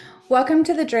Welcome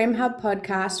to the Dream Hub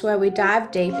podcast, where we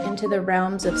dive deep into the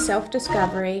realms of self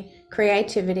discovery,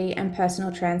 creativity, and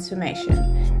personal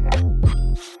transformation.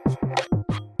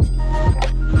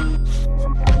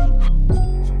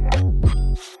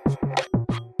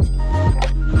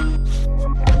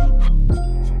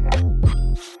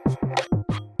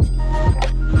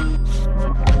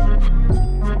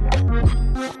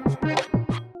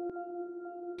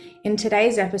 In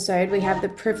today's episode, we have the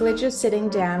privilege of sitting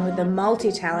down with the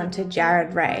multi-talented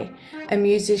Jared Ray, a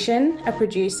musician, a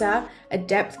producer, a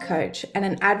depth coach, and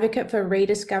an advocate for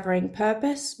rediscovering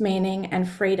purpose, meaning, and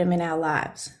freedom in our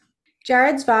lives.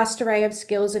 Jared's vast array of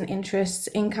skills and interests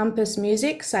encompass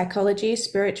music, psychology,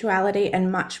 spirituality,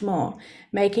 and much more,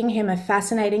 making him a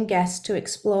fascinating guest to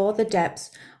explore the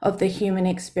depths of the human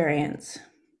experience.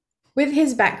 With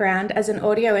his background as an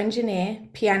audio engineer,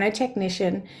 piano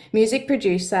technician, music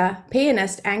producer,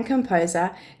 pianist, and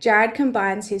composer, Jared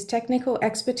combines his technical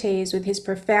expertise with his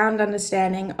profound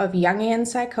understanding of Jungian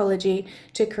psychology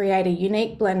to create a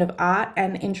unique blend of art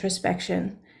and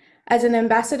introspection. As an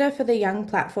ambassador for the Young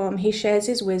platform, he shares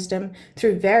his wisdom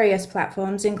through various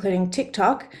platforms, including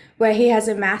TikTok, where he has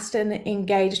amassed an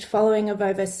engaged following of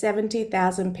over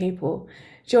 70,000 people.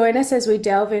 Join us as we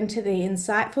delve into the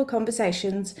insightful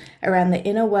conversations around the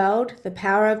inner world, the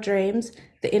power of dreams,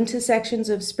 the intersections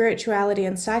of spirituality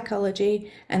and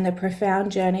psychology, and the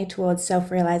profound journey towards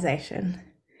self-realization.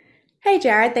 Hey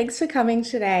Jared, thanks for coming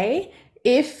today.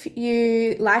 If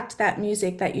you liked that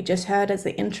music that you just heard as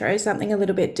the intro, something a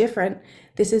little bit different,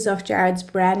 this is off Jared's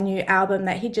brand new album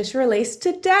that he just released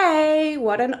today.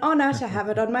 What an honor to have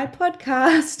it on my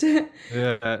podcast.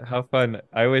 Yeah, how fun.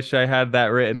 I wish I had that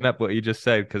written up what you just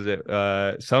said because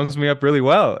it sums me up really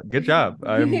well. Good job.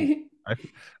 I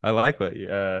I like what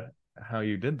how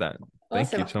you did that.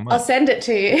 Thank you Awesome. so I'll much. send it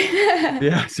to you.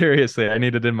 Yeah, seriously, I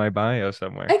need it in my bio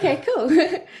somewhere. Okay, cool.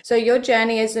 So, your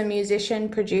journey as a musician,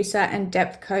 producer, and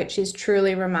depth coach is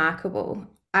truly remarkable.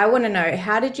 I want to know,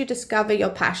 how did you discover your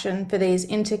passion for these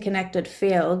interconnected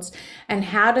fields, and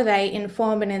how do they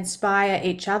inform and inspire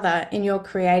each other in your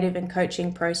creative and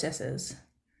coaching processes?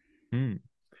 Hmm.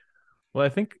 Well, I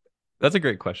think that's a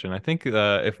great question. I think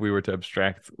if we were to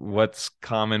abstract what's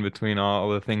common between all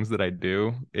the things that I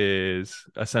do is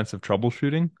a sense of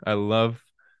troubleshooting. I love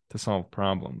to solve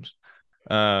problems.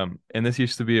 And this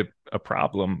used to be a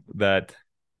problem that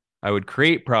I would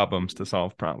create problems to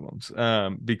solve problems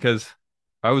because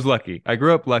I was lucky. I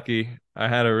grew up lucky. I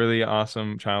had a really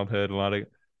awesome childhood, a lot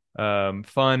of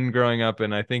fun growing up,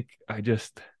 and I think I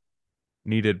just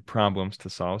needed problems to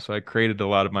solve. So I created a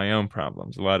lot of my own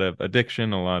problems, a lot of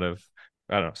addiction, a lot of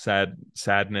I don't know,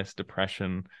 sadness,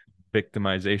 depression,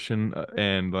 victimization,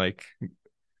 and like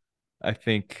I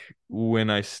think when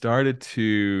I started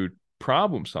to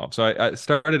problem solve, so I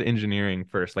started engineering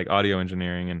first, like audio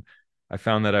engineering, and I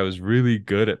found that I was really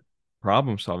good at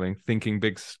problem solving, thinking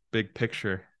big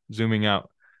picture, zooming out,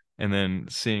 and then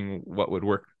seeing what would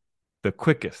work the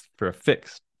quickest for a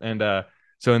fix. And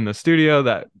so in the studio,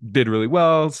 that did really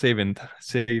well, saving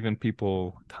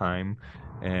people time,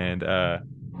 and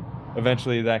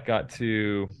eventually that got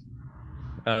to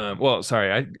well,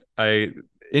 sorry, I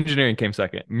engineering came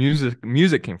second.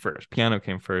 Music came first. Piano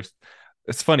came first.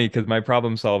 It's funny because my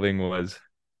problem solving was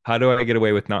how do I get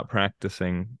away with not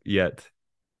practicing yet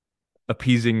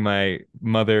appeasing my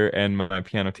mother and my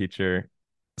piano teacher.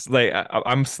 It's like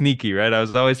I'm sneaky, right? I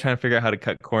was always trying to figure out how to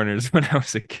cut corners when I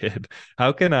was a kid.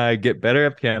 How can I get better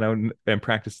at piano and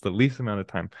practice the least amount of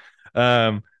time?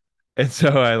 Um, and so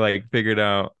I like figured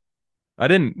out I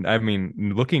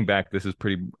mean, looking back, this is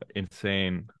pretty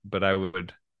insane, but I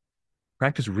would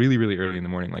practice really, really early in the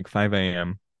morning, like 5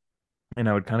 a.m. And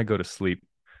I would kind of go to sleep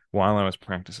while I was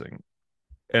practicing.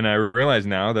 And I realized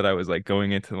now that I was like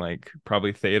going into like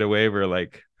probably theta wave or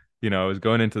like, I was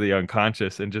going into the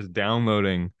unconscious and just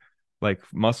downloading like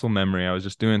muscle memory. I was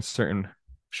just doing certain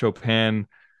Chopin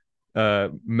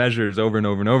measures over and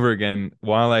over and over again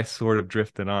while I sort of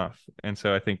drifted off. And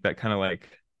so I think that kind of like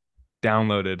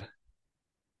downloaded.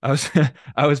 I was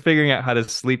I was figuring out how to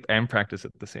sleep and practice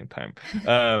at the same time.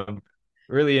 Um,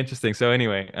 really interesting. So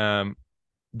anyway,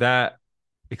 that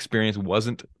experience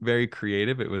wasn't very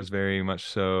creative. It was very much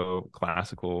so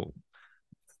classical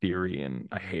theory, and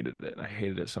I hated it. I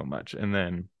hated it so much. And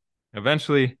then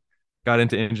eventually got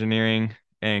into engineering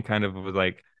and kind of was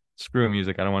like, screw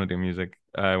music. I don't want to do music.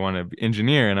 I want to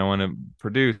engineer and I want to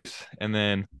produce. And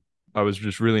then I was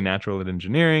just really natural at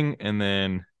engineering. And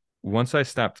then once I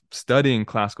stopped studying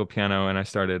classical piano and I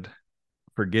started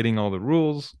forgetting all the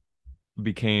rules,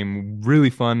 became really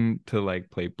fun to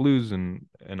like play blues and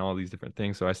all these different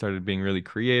things. So I started being really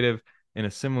creative in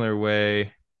a similar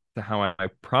way. to how I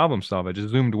problem solve. I just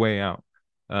zoomed way out.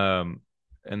 Um,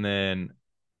 and then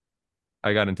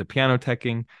I got into piano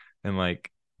teching, and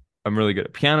like I'm really good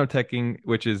at piano teching,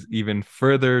 which is even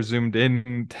further zoomed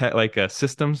in like a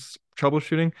systems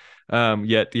troubleshooting.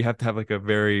 Yet you have to have like a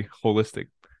very holistic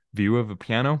view of a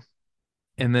piano.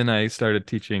 And then I started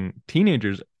teaching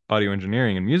teenagers audio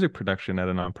engineering and music production at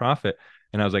a nonprofit.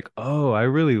 And I was like, oh, I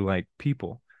really like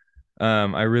people.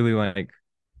 I really like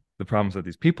the problems that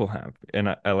these people have.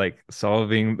 And I like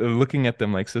looking at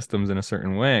them like systems in a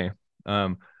certain way.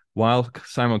 Um, while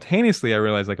simultaneously, I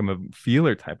realized like I'm a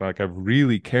feeler type. Like I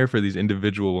really care for these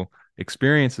individual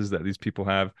experiences that these people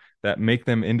have that make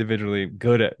them individually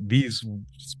good at these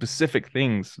specific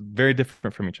things, very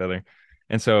different from each other.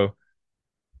 And so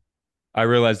I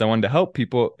realized I wanted to help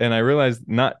people, and I realized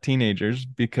not teenagers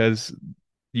because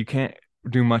you can't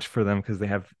do much for them because they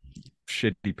have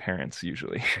shitty parents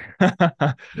usually.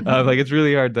 Like it's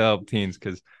really hard to help teens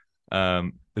because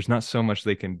there's not so much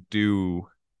they can do.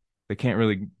 They can't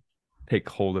really take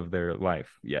hold of their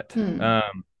life yet. Mm.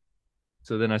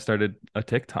 So then I started a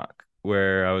TikTok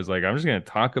where I was like, I'm just going to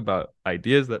talk about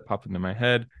ideas that pop into my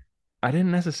head. I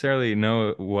didn't necessarily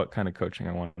know what kind of coaching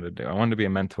I wanted to do. I wanted to be a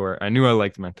mentor. I knew I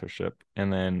liked mentorship.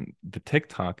 And then the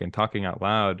TikTok and talking out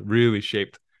loud really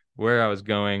shaped where I was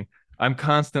going. I'm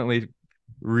constantly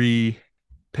re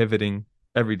pivoting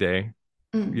every day.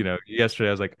 Mm. Yesterday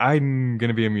I was like, I'm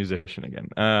gonna be a musician again.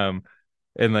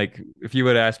 And like if you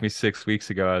would have asked me 6 weeks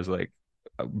ago, I was like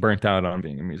burnt out on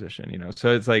being a musician.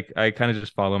 So it's like I kind of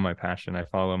just follow my passion, I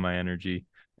follow my energy,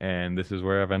 and this is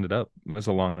where I've ended up. It's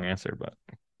a long answer, but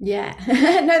Yeah.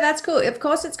 No, that's cool. Of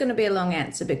course, it's going to be a long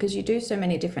answer because you do so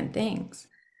many different things.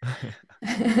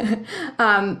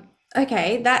 um,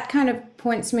 okay, that kind of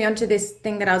points me onto this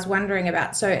thing that I was wondering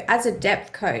about. So, as a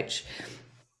depth coach,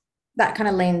 that kind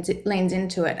of leans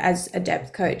into it. As a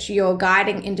depth coach, you're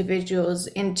guiding individuals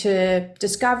into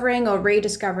discovering or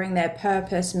rediscovering their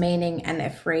purpose, meaning, and their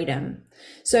freedom.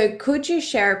 So could you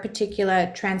share a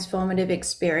particular transformative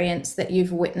experience that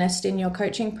you've witnessed in your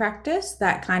coaching practice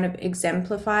that kind of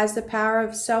exemplifies the power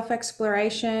of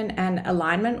self-exploration and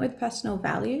alignment with personal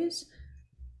values?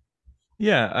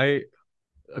 yeah, I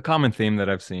a common theme that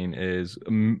I've seen is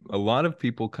a lot of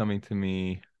people coming to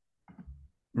me.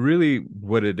 Really,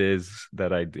 what it is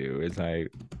that I do is I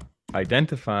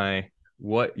identify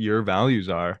what your values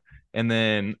are and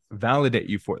then validate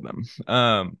you for them.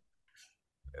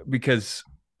 Because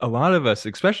a lot of us,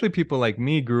 especially people like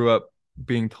me, grew up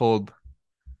being told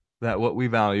that what we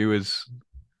value is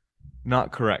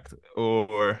not correct,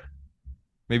 or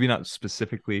maybe not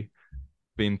specifically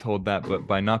being told that, but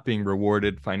by not being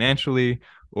rewarded financially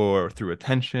or through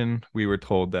attention, we were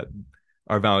told that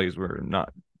our values were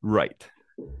not right.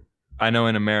 I know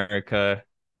in America,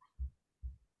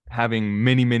 having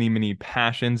many, many, many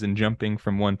passions and jumping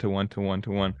from one to one to one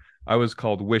to one, I was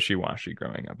called wishy-washy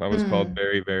growing up. I was called Mm,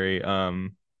 very, very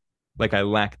like I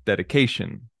lacked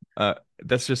dedication.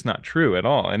 That's just not true at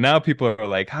all. And now people are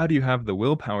like, how do you have the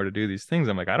willpower to do these things?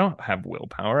 I'm like, I don't have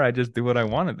willpower. I just do what I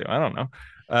want to do. I don't know.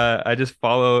 I just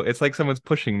follow. It's like someone's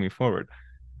pushing me forward.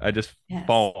 I just yes.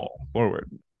 fall forward.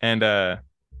 And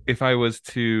if I was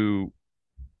to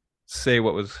say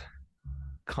what was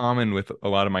common with a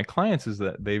lot of my clients is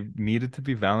that they needed to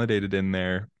be validated in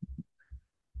their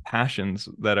passions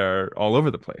that are all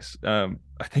over the place. I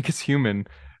think it's human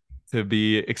to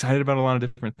be excited about a lot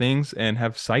of different things and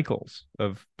have cycles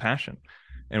of passion.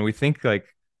 And we think like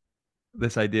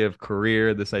this idea of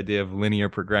career, this idea of linear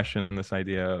progression, this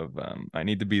idea of I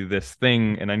need to be this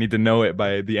thing and I need to know it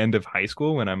by the end of high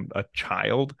school when I'm a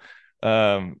child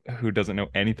who doesn't know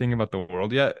anything about the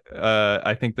world yet.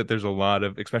 I think that there's a lot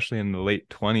of, especially in the late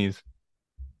 20s,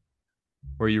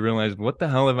 where you realize, what the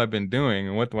hell have I been doing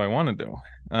and what do I want to do?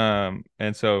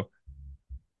 And so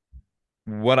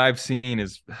what I've seen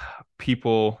is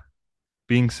people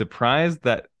being surprised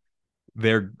that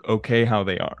they're okay how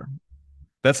they are.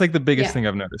 That's like the biggest Yeah. thing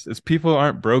I've noticed is people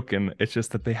aren't broken. It's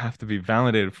just that they have to be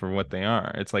validated for what they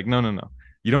are. It's like, no, no, no.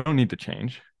 You don't need to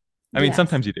change. I mean, Yes.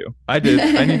 sometimes you do. I did.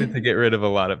 I needed to get rid of a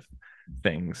lot of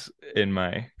things in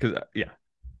my, because yeah,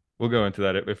 we'll go into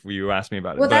that if you ask me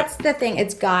about it. Well, But that's the thing.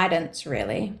 It's guidance,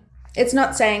 really. It's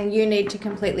not saying you need to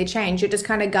completely change. You're just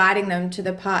kind of guiding them to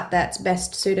the part that's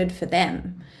best suited for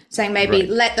them. Saying maybe right.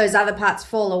 let those other parts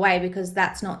fall away because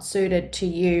that's not suited to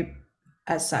you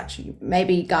as such.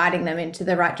 Maybe guiding them into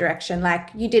the right direction,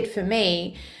 like you did for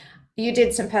me. You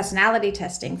did some personality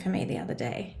testing for me the other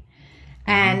day.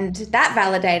 Hmm. And that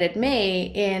validated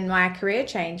me in my career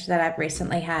change that I've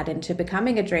recently had into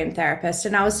becoming a dream therapist.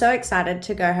 And I was so excited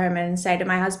to go home and say to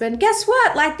my husband, guess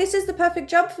what? Like, this is the perfect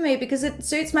job for me because it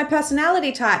suits my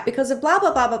personality type because of blah,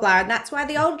 blah, blah, blah, blah. And that's why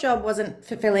the old job wasn't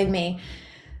fulfilling me.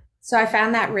 So I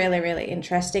found that really, really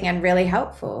interesting and really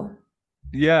helpful.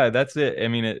 Yeah, that's it. I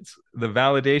mean, it's the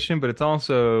validation, but it's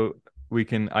also we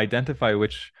can identify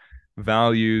which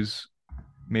values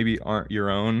maybe aren't your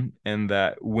own, and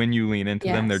that when you lean into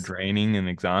them, they're Yes. draining and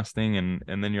exhausting,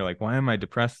 and then you're like, why am I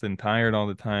depressed and tired all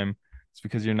the time? It's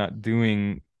because you're not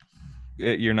doing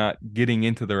it, you're not getting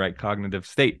into the right cognitive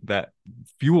state that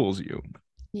fuels you.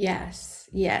 Yes,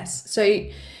 yes. So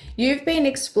you've been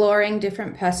exploring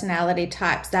different personality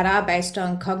types that are based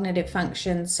on cognitive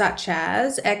functions such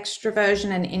as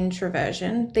extroversion and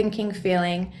introversion, thinking,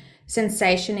 feeling,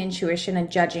 sensation, intuition,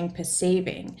 and judging,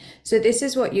 perceiving. So this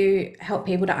is what you help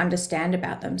people to understand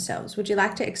about themselves. Would you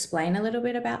like to explain a little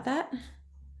bit about that?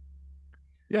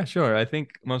 Yeah, sure. I think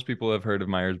most people have heard of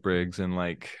Myers-Briggs and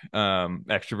like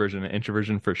extroversion and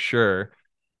introversion for sure.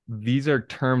 These are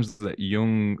terms that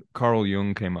Carl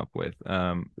Jung came up with,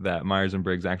 that Myers and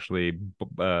Briggs actually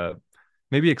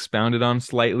maybe expounded on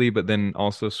slightly, but then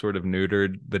also sort of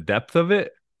neutered the depth of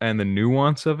it and the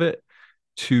nuance of it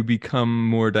to become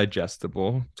more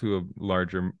digestible to a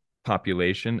larger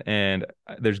population. And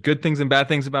there's good things and bad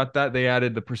things about that. They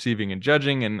added the perceiving and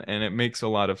judging, and it makes a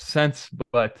lot of sense.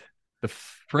 But the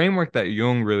framework that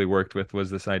Jung really worked with was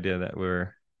this idea that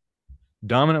we're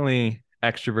dominantly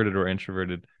extroverted or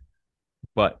introverted,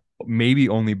 but maybe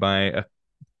only by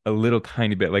a little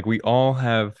tiny bit. Like we all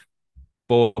have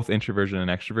both introversion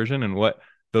and extroversion. And what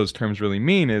those terms really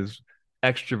mean is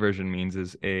extroversion means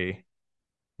is a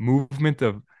movement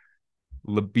of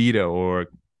libido or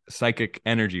psychic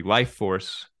energy, life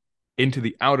force into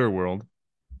the outer world,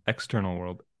 external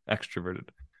world, extroverted,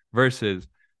 versus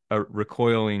a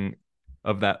recoiling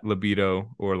of that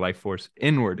libido or life force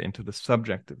inward into the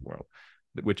subjective world,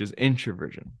 which is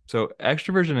introversion. So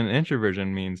extroversion and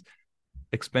introversion means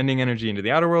expending energy into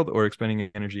the outer world or expending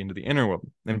energy into the inner world.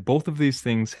 And both of these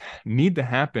things need to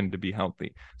happen to be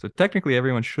healthy. So technically,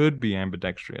 everyone should be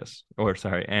ambidextrous, or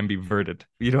sorry, ambiverted.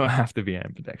 You don't have to be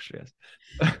ambidextrous.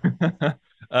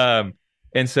 um,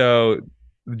 and so,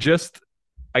 just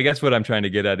I guess what I'm trying to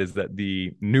get at is that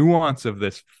the nuance of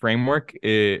this framework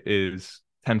is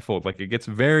tenfold. Like it gets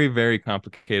very, very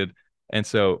complicated. And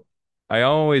so I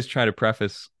always try to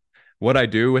preface what I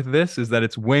do with this is that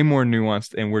it's way more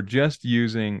nuanced and we're just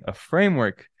using a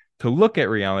framework to look at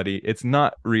reality. It's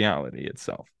not reality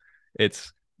itself.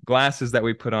 It's glasses that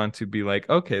we put on to be like,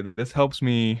 okay, this helps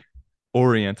me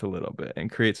orient a little bit and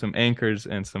create some anchors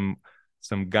and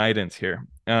some guidance here.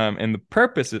 And the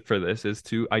purpose for this is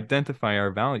to identify our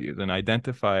values and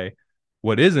identify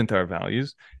what isn't our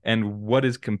values and what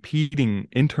is competing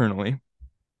internally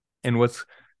and what's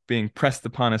being pressed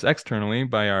upon us externally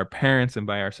by our parents and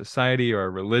by our society,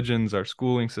 our religions, our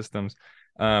schooling systems,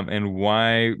 and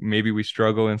why maybe we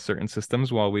struggle in certain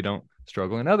systems while we don't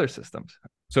struggle in other systems.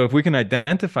 So if we can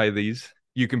identify these,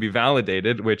 you can be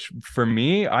validated, which for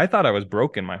me, I thought I was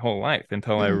broken my whole life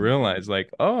until I Mm, realized, like,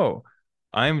 oh,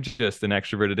 I'm just an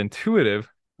extroverted intuitive,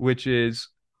 which is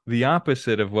the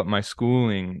opposite of what my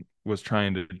schooling was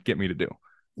trying to get me to do.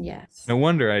 yes. No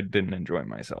wonder I didn't enjoy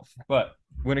myself. But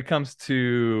when it comes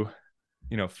to,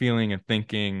 feeling and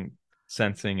thinking,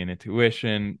 sensing and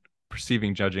intuition,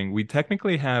 perceiving, judging, we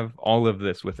technically have all of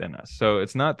this within us. So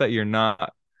it's not that you're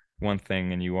not one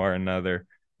thing and you are another.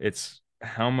 It's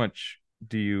how much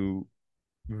do you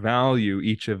value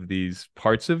each of these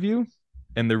parts of you?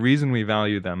 And the reason we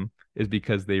value them is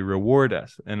because they reward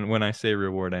us. And when I say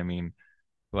reward, I mean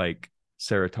like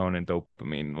serotonin,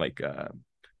 dopamine, like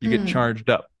you get Mm, charged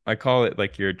up. I call it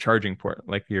like your charging port,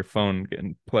 like your phone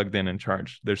getting plugged in and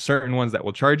charged. There's certain ones that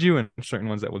will charge you and certain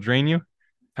ones that will drain you,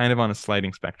 kind of on a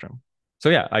sliding spectrum. So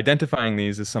yeah, identifying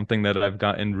these is something that I've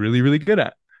gotten really, really good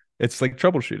at. It's like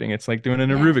troubleshooting. It's like doing a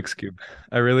yeah. Rubik's cube.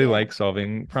 I really Yeah. like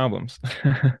solving problems.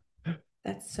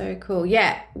 That's so cool.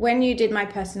 Yeah, when you did my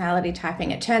personality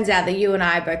typing, it turns out that you and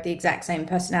I are both the exact same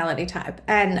personality type.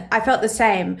 And I felt the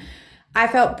same. I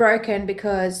felt broken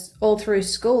because all through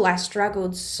school I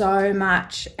struggled so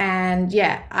much. And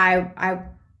yeah, I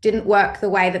didn't work the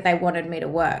way that they wanted me to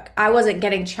work. I wasn't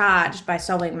getting charged by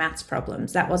solving maths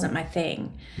problems. That wasn't my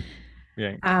thing.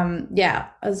 Yeah. Yeah,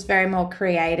 I was very more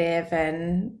creative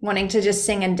and wanting to just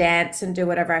sing and dance and do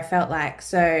whatever I felt like.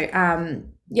 So,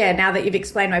 yeah, now that you've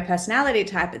explained my personality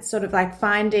type, it's sort of like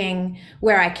finding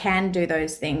where I can do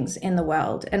those things in the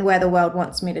world and where the world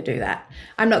wants me to do that.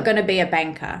 I'm not going to be a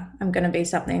banker. I'm going to be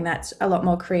something that's a lot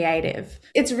more creative.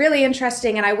 It's really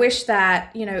interesting. And I wish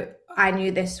that, I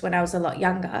knew this when I was a lot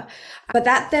younger. But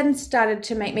that then started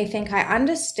to make me think I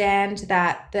understand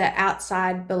that the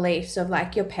outside beliefs of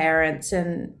like your parents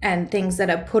and things that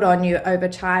are put on you over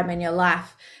time in your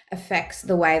life affects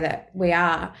the way that we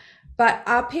are. But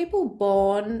are people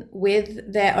born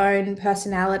with their own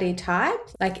personality type?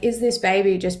 Like, is this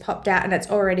baby just popped out and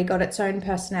it's already got its own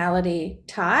personality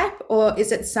type? Or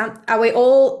is it are we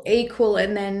all equal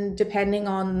and then depending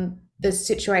on the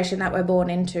situation that we're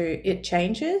born into, it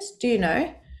changes? Do you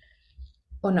know?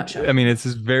 Or not sure? I mean, it's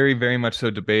just very, very much so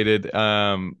debated.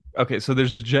 Okay, so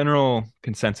there's general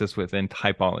consensus within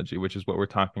typology, which is what we're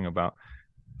talking about,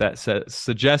 that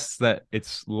suggests that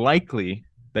it's likely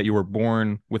that you were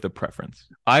born with a preference.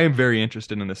 I am very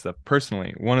interested in this stuff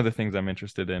personally. One of the things I'm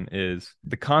interested in is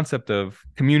the concept of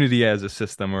community as a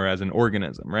system or as an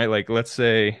organism, right? Like, let's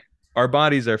say our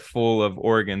bodies are full of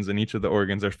organs, and each of the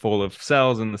organs are full of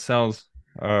cells, and the cells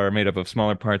are made up of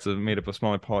smaller parts of made up of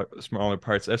smaller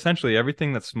parts. Essentially,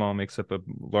 everything that's small makes up a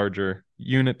larger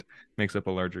unit, makes up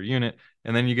a larger unit,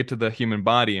 and then you get to the human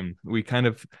body, and we kind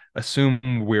of assume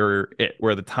we're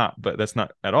the top, but that's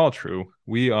not at all true.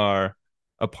 We are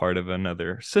a part of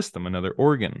another system, another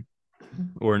organ,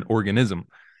 or an organism,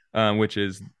 which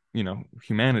is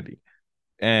humanity.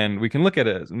 And we can look at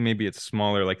it as maybe it's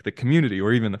smaller, like the community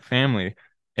or even the family.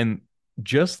 And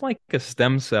just like a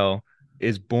stem cell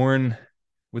is born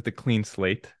with a clean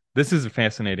slate. This is a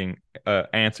fascinating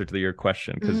answer to your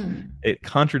question because Mm. it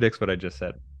contradicts what I just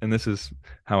said. And this is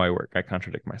how I work. I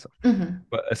contradict myself. Hmm.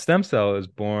 But a stem cell is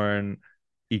born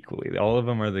equally. All of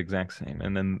them are the exact same.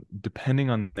 And then depending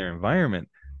on their environment,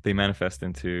 they manifest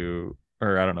into,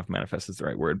 or I don't know if manifest is the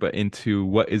right word, but into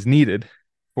what is needed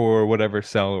for whatever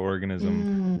cell or organism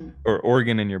Mm. or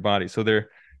organ in your body. So they're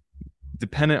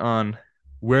dependent on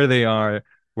where they are,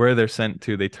 where they're sent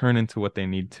to, they turn into what they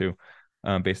need to,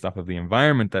 based off of the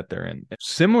environment that they're in.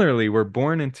 Similarly, we're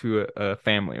born into a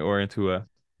family or into a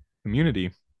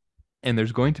community, and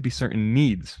there's going to be certain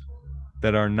needs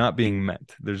that are not being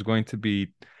met. There's going to be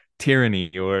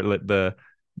tyranny, or the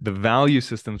value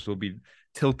systems will be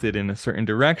tilted in a certain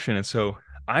direction. And so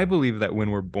I believe that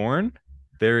when we're born,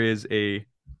 there is a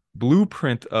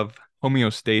blueprint of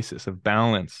homeostasis, of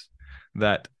balance,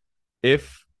 that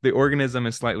if the organism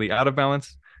is slightly out of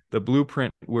balance, the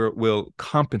blueprint will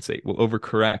compensate, will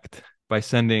overcorrect by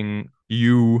sending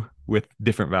you with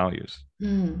different values,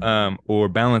 Mm. or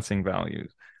balancing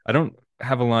values. I don't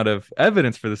have a lot of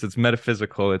evidence for this. It's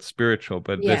metaphysical, it's spiritual,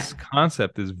 but Yeah. this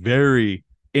concept is very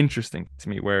interesting to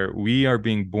me, where we are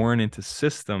being born into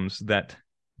systems that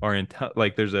are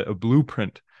like there's a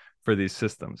blueprint for these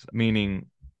systems, meaning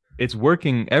it's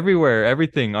working everywhere,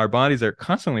 everything. Our bodies are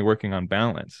constantly working on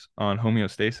balance, on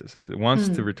homeostasis. It wants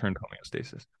to Mm. return to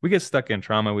homeostasis. We get stuck in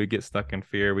trauma, we get stuck in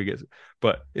fear,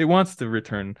 but it wants to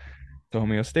return to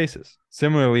homeostasis.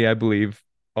 Similarly, I believe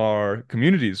our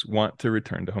communities want to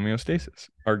return to homeostasis.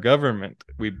 Our government,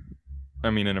 I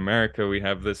mean, in America, we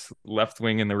have this left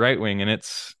wing and the right wing, and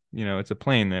it's a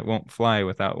plane that won't fly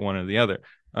without one or the other.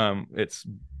 It's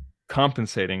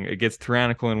compensating. It gets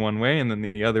tyrannical in one way, and then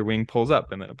the other wing pulls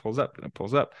up, and then it pulls up, and it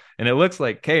pulls up, and it looks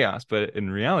like chaos, but in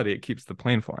reality, it keeps the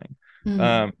plane flying.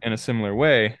 Mm. In a similar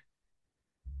way,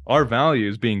 our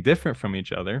values being different from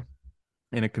each other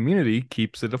in a community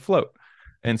keeps it afloat.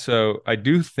 And so I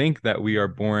do think that we are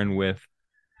born with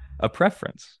a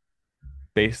preference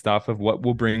based off of what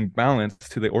will bring balance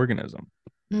to the organism,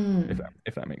 if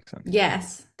Mm. that makes sense.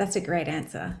 Yes, that's a great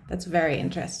answer. That's very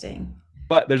interesting.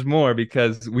 But there's more,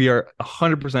 because we are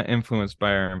 100% influenced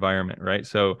by our environment, right?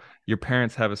 So your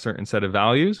parents have a certain set of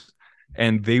values,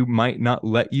 and they might not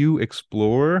let you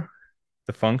explore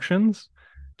the functions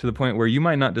to the point where you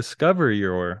might not discover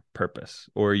your purpose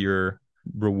or your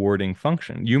rewarding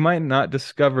function. You might not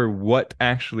discover what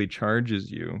actually charges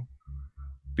you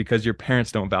because your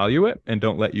parents don't value it and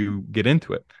don't let you get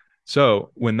into it.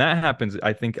 So when that happens,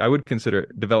 I think I would consider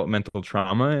developmental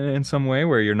trauma in some way,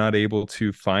 where you're not able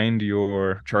to find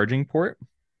your charging port.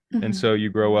 And Hmm. so you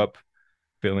grow up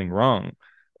feeling wrong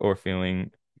or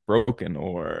feeling broken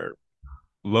or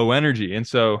low energy. And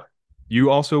so you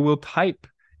also will type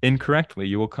incorrectly.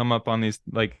 You will come up on these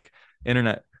like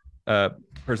internet uh,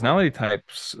 personality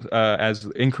types as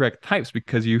incorrect types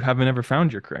because you haven't ever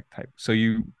found your correct type. So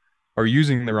you are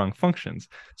using the wrong functions.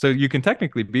 So you can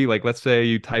technically be like, let's say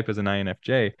you type as an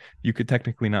INFJ, you could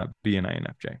technically not be an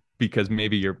INFJ because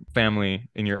maybe your family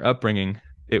in your upbringing,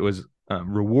 it was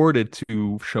rewarded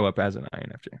to show up as an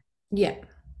INFJ. Yeah. Yeah.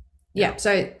 Yeah.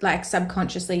 So, like,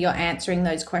 subconsciously, you're answering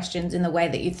those questions in the way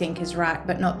that you think is right,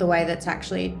 but not the way that's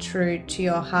actually true to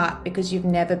your heart because you've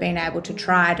never been able to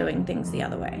try doing things the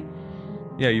other way.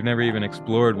 Yeah, you've never even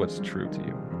explored what's true to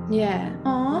you. Yeah.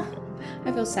 Aw.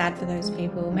 I feel sad for those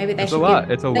people. Maybe It's a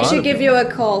lot. It's a they lot should of give you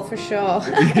people. a call for sure.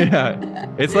 Yeah.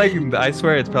 It's like, I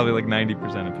swear it's probably like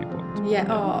 90% of people. Yeah.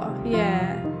 Yeah. Oh,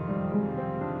 yeah.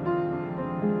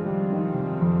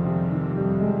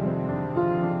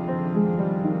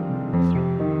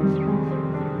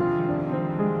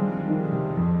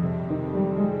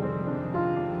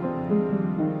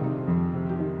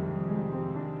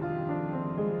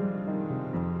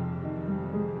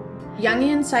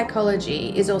 Jungian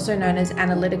psychology is also known as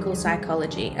analytical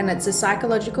psychology, and it's a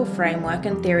psychological framework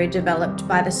and theory developed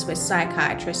by the Swiss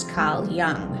psychiatrist Carl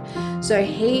Jung. So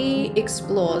he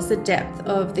explores the depth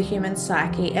of the human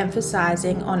psyche,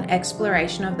 emphasizing on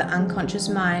exploration of the unconscious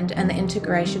mind and the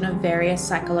integration of various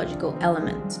psychological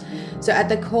elements. So at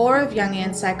the core of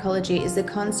Jungian psychology is the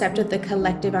concept of the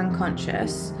collective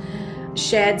unconscious,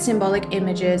 shared symbolic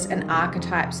images and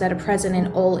archetypes that are present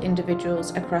in all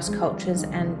individuals across cultures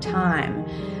and time.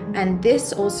 And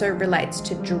this also relates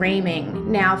to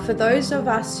dreaming. Now, for those of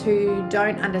us who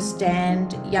don't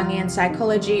understand Jungian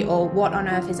psychology or what on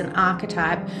earth is an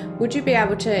archetype, would you be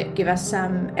able to give us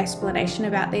some explanation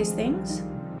about these things?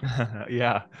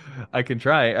 Yeah, I can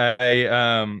try.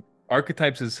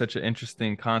 Archetypes is such an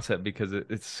interesting concept because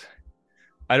it's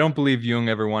I don't believe Jung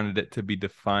ever wanted it to be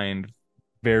defined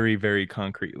very, very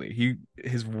concretely.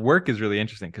 His work is really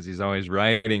interesting because he's always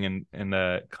writing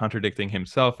and contradicting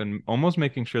himself and almost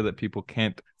making sure that people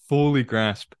can't fully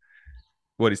grasp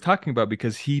what he's talking about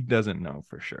because he doesn't know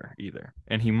for sure either.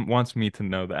 And he wants me to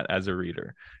know that as a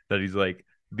reader, that he's like,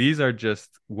 these are just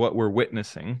what we're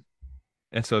witnessing.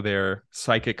 And so they're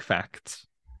psychic facts,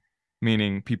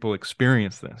 meaning people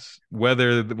experience this.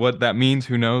 Whether what that means,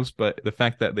 who knows? But the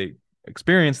fact that they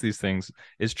experience these things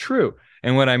is true.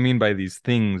 And what I mean by these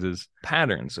things is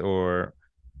patterns or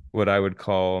what I would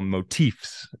call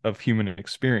motifs of human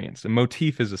experience. A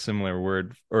motif is a similar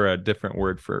word or a different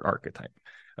word for archetype.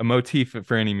 A motif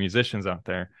for any musicians out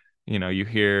there, you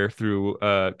hear through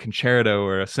a concerto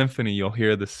or a symphony, you'll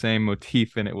hear the same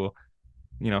motif and it will,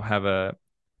 have a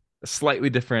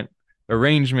slightly different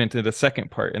arrangement in the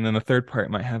second part, and then the third part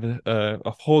might have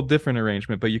a whole different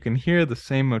arrangement, but you can hear the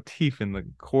same motif in the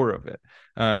core of it.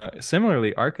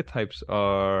 Similarly, archetypes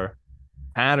are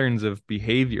patterns of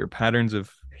behavior, patterns of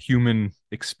human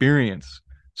experience,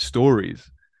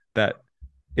 stories that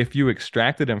if you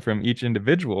extracted them from each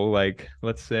individual, like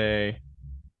let's say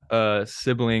a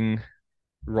sibling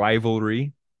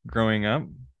rivalry growing up,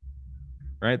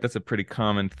 right? That's a pretty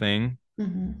common thing.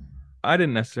 Mm-hmm. I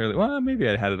didn't necessarily, well, maybe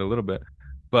I had it a little bit,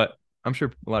 but I'm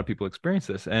sure a lot of people experience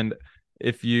this. And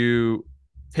if you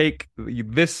take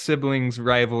this sibling's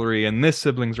rivalry and this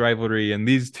sibling's rivalry and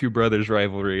these two brothers'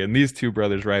 rivalry and these two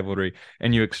brothers' rivalry,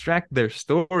 and you extract their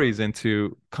stories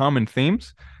into common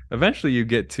themes, eventually you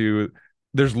get to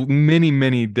there's many,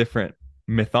 many different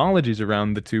mythologies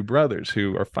around the two brothers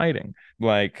who are fighting,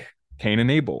 like Cain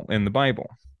and Abel in the Bible.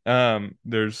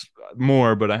 There's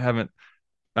more, but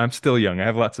I'm still young. I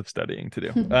have lots of studying to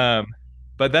do.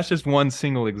 But that's just one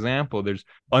single example. There's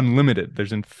unlimited.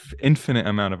 There's an infinite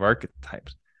amount of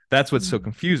archetypes. That's what's so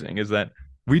confusing is that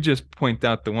we just point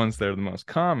out the ones that are the most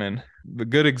common. The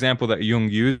good example that Jung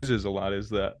uses a lot is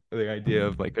the idea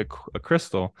of like a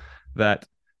crystal that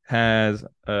has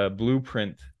a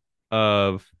blueprint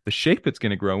of the shape it's going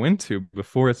to grow into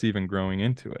before it's even growing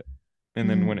into it. And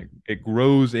then when it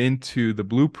grows into the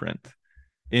blueprint,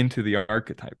 into the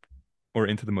archetype or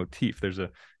into the motif. There's a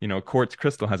quartz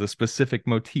crystal has a specific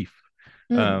motif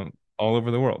all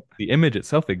over the world. The image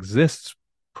itself exists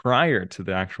prior to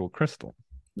the actual crystal.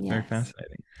 Very Yes.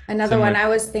 fascinating. Another Similar one I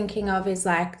was thinking of is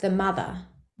like the mother.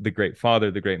 the great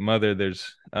father, the great mother,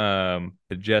 there's the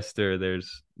jester,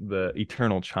 there's the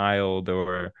eternal child,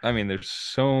 or I mean, there's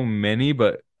so many,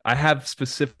 but I have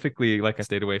specifically, like I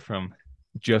stayed away from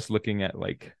just looking at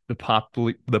like the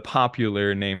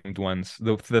popular named ones,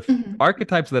 the Mhm.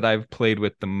 archetypes that I've played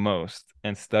with the most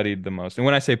and studied the most. And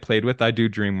when I say played with, I do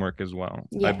dream work as well.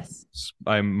 Yes.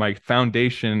 I'm my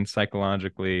foundation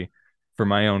psychologically for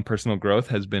my own personal growth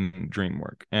has been dream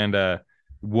work. And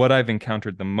what I've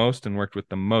encountered the most and worked with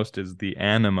the most is the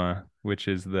anima, which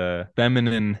is the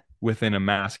feminine within a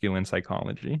masculine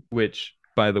psychology, which,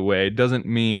 by the way, doesn't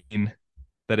mean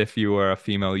that if you are a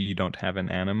female, you don't have an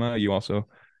anima. You also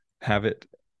have it,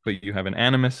 but you have an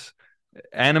animus.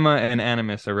 Anima and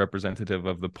animus are representative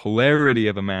of the polarity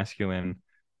of a masculine,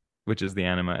 which is the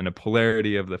anima, and a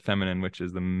polarity of the feminine, which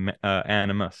is the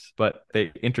animus. But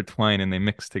they intertwine and they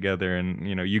mix together, and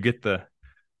you get the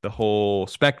whole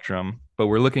spectrum. But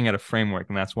we're looking at a framework,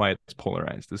 and that's why it's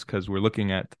polarized. Is because we're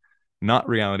looking at not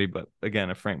reality, but again,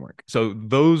 a framework. So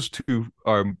those two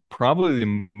are probably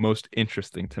the most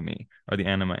interesting to me, are the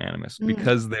anima animus, Mm,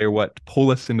 because they're what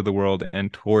pull us into the world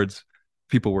and towards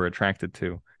people we're attracted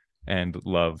to and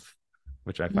love,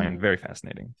 which I find mm, very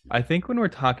fascinating. I think when we're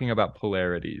talking about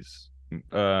polarities,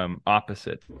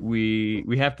 opposite, we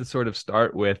have to sort of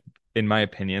start with, in my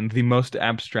opinion, the most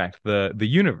abstract, the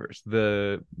universe,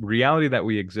 the reality that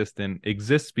we exist in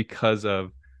exists because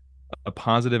of a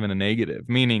positive and a negative,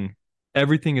 meaning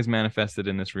everything is manifested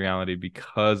in this reality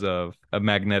because of a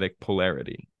magnetic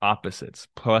polarity, opposites,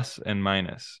 plus and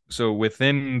minus. So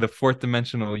within the fourth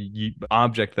dimensional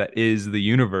object that is the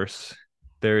universe,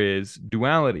 there is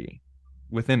duality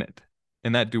within it.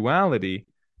 And that duality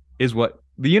is what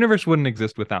the universe wouldn't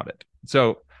exist without it.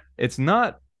 So it's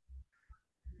not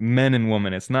men and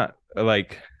women, it's not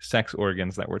like sex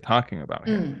organs that we're talking about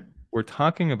here. mm, We're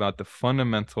talking about the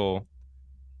fundamental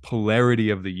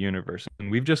polarity of the universe. And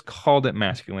we've just called it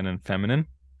masculine and feminine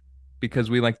because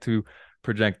we like to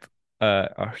project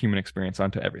our human experience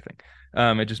onto everything.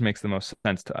 It just makes the most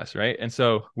sense to us, right? And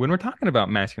so when we're talking about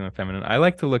masculine and feminine, I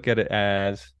like to look at it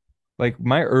as like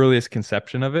my earliest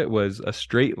conception of it was a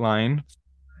straight line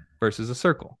versus a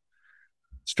circle.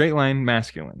 Straight line,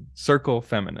 masculine, circle,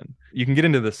 feminine. You can get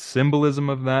into the symbolism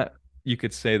of that. You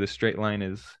could say the straight line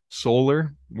is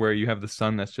solar, where you have the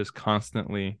sun that's just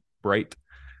constantly bright,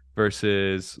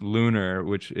 versus lunar,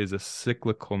 which is a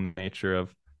cyclical nature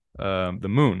of the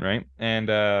moon, right?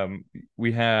 And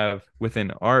we have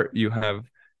within art, you have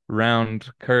round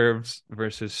curves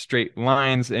versus straight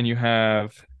lines, and you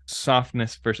have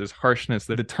softness versus harshness.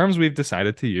 The terms we've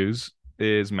decided to use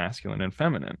is masculine and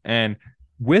feminine. And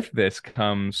with this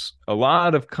comes a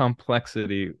lot of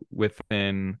complexity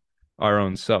within our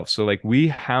own self. So like we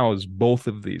house both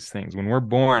of these things. When we're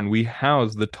born, we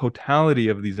house the totality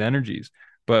of these energies.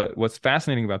 But what's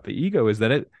fascinating about the ego is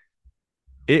that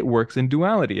it works in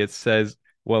duality. It says,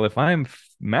 well, if I'm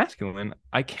masculine,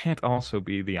 I can't also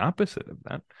be the opposite of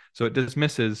that. So it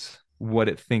dismisses what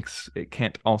it thinks it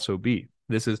can't also be.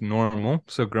 This is normal.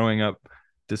 So growing up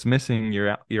dismissing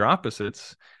your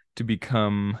opposites to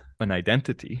become an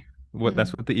identity,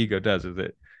 that's mm, what the ego does, is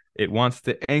it wants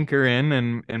to anchor in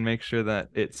and make sure that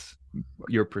it's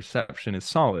your perception is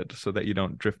solid so that you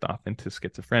don't drift off into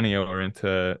schizophrenia or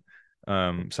into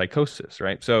psychosis,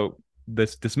 right? So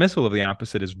this dismissal of the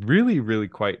opposite is really, really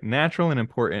quite natural and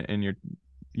important in your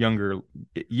younger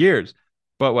years.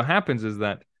 But what happens is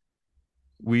that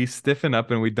we stiffen up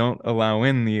and we don't allow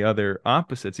in the other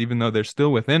opposites, even though they're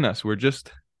still within us. We're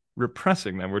just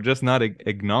repressing them. We're just not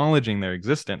acknowledging their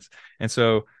existence. And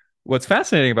so, what's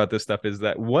fascinating about this stuff is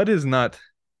that what is not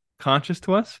conscious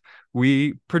to us,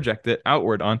 we project it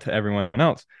outward onto everyone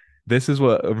else. This is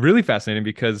what really fascinating,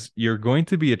 because you're going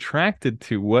to be attracted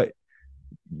to what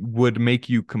would make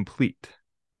you complete.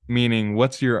 Meaning,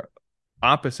 what's your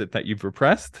opposite that you've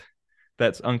repressed,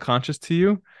 that's unconscious to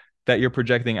you, that you're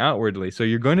projecting outwardly. So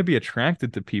you're going to be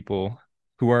attracted to people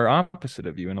who are opposite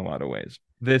of you in a lot of ways.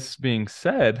 This being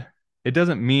said, it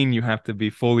doesn't mean you have to be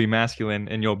fully masculine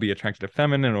and you'll be attracted to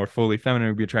feminine, or fully feminine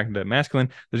and be attracted to masculine.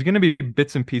 There's going to be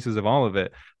bits and pieces of all of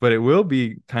it, but it will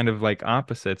be kind of like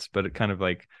opposites, but it kind of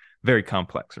like very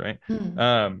complex, right?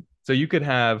 mm, So you could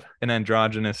have an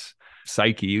androgynous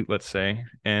psyche, let's say,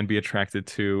 and be attracted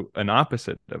to an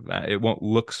opposite of that. It won't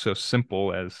look so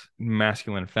simple as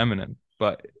masculine and feminine,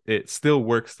 but it still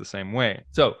works the same way.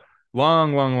 So,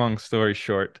 long story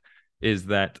short, is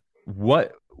that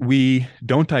what we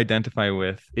don't identify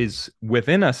with is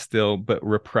within us still, but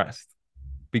repressed.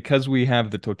 Because we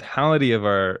have the totality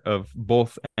of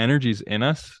both energies in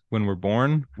us when we're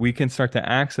born, we can start to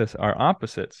access our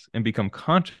opposites and become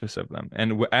conscious of them.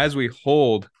 And as we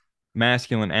hold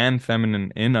masculine and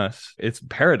feminine in us, it's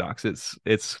paradox.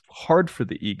 It's hard for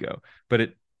the ego, but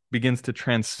it begins to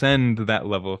transcend that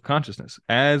level of consciousness.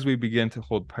 As we begin to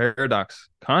hold paradox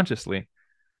consciously,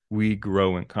 we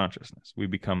grow in consciousness. We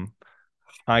become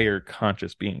higher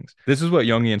conscious beings. This is what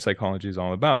Jungian psychology is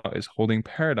all about, is holding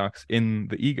paradox in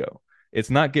the ego. It's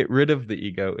not get rid of the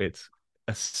ego, it's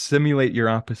assimilate your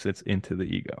opposites into the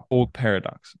ego. Hold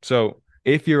paradox. So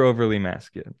if you're overly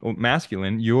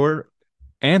masculine, your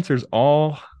answers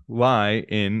all lie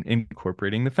in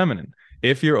incorporating the feminine.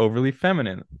 If you're overly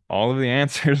feminine, all of the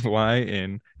answers lie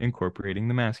in incorporating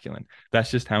the masculine.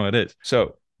 That's just how it is.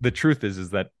 So the truth is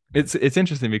that it's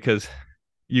interesting because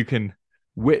you can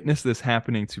witness this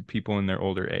happening to people in their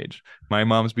older age. My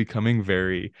mom's becoming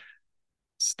very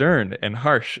stern and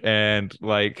harsh and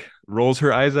like rolls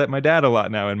her eyes at my dad a lot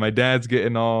now, and my dad's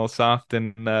getting all soft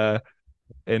and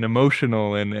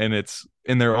emotional, and it's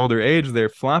in their older age they're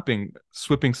flopping,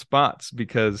 swipping spots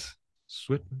because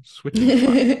Switching's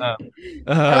fun.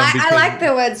 I Because like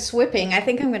the word swipping. I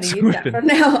think I'm going to use that swipping. from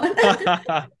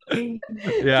now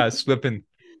on. Yeah, swipping.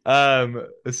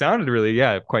 It sounded really,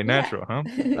 yeah, quite Yeah. natural, huh?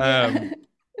 Yeah.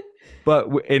 But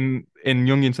in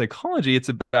Jungian psychology, it's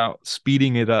about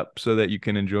speeding it up so that you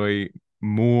can enjoy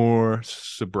more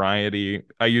sobriety.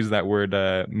 I use that word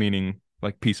meaning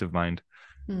like peace of mind.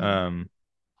 Hmm. Um,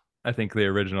 I think the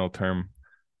original term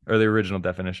or the original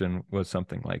definition was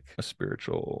something like a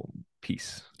spiritual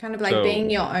peace. Kind of like So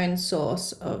being your own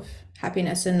source of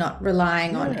happiness and not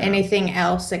relying on yeah, anything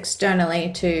else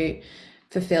externally to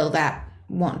fulfill that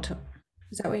want.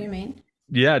 Is that what you mean?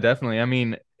 yeah, definitely. I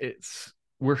mean, it's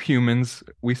we're humans.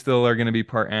 We still are going to be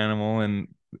part animal, and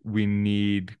we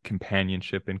need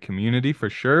companionship and community for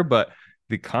sure. But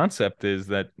the concept is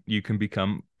that you can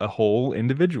become a whole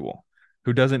individual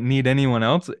who doesn't need anyone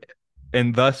else,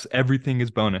 and thus everything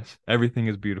is bonus. Everything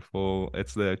is beautiful.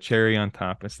 It's the cherry on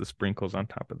top. It's the sprinkles on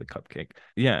top of the cupcake.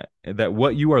 Yeah, that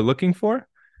what you are looking for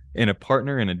in a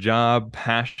partner, in a job,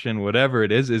 passion, whatever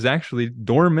it is actually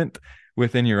dormant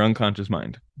within your unconscious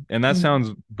mind. And that Mm. sounds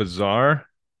bizarre.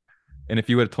 And if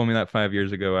you would have told me that 5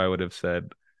 years ago, I would have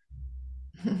said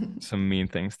some mean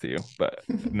things to you. But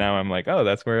now I'm like, oh,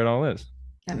 that's where it all is.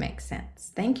 That makes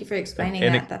sense. Thank you for And, explaining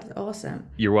and that. it, That's awesome.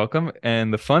 you're welcome.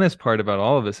 And the funnest part about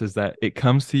all of this is that it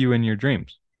comes to you in your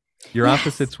dreams. Your Yes.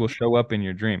 opposites will show up in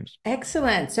your dreams.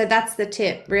 Excellent. So that's the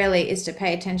tip, really, is to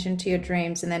pay attention to your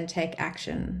dreams and then take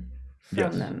action from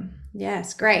Yes. them.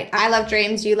 Yes, great. I love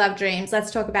dreams. You love dreams.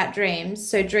 Let's talk about dreams.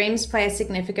 So, dreams play a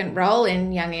significant role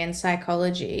in Jungian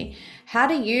psychology. How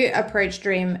do you approach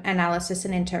dream analysis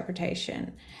and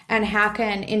interpretation? And how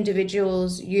can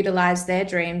individuals utilize their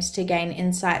dreams to gain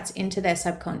insights into their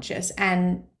subconscious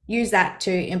and use that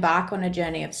to embark on a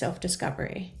journey of self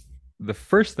discovery? The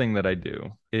first thing that I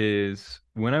do is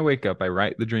when I wake up, I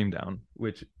write the dream down,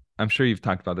 which I'm sure you've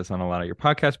talked about this on a lot of your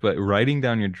podcasts, but writing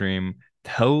down your dream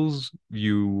tells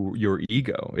you your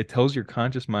ego. It tells your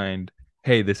conscious mind,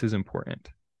 hey, this is important.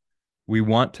 We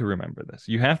want to remember this.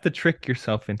 You have to trick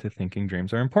yourself into thinking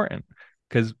dreams are important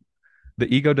because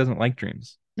the ego doesn't like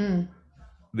dreams. Mm.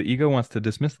 The ego wants to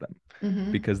dismiss them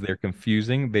Hmm. because they're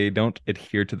confusing. They don't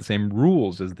adhere to the same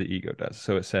rules as the ego does.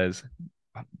 So it says,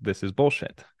 this is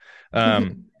bullshit.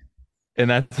 Um, and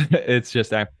that's it's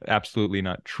just absolutely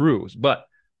not true. But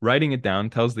writing it down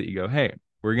tells the ego, hey,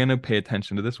 we're going to pay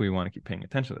attention to this. We want to keep paying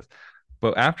attention to this.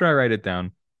 But after I write it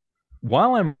down,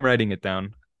 while I'm writing it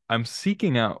down, I'm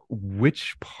seeking out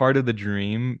which part of the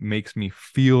dream makes me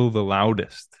feel the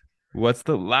loudest. What's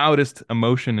the loudest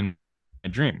emotion in my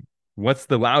dream? What's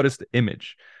the loudest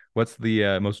image? What's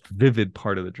the most vivid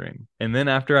part of the dream? And then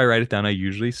after I write it down, I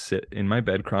usually sit in my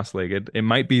bed cross-legged. It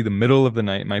might be the middle of the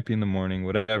night, it might be in the morning,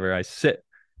 whatever. I sit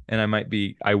and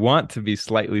I want to be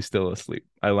slightly still asleep.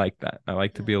 I like that. I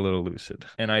like to be a little lucid.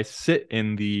 And I sit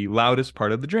in the loudest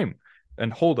part of the dream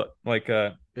and hold up. Like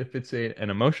if it's an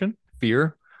emotion,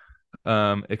 fear,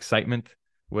 excitement,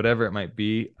 whatever it might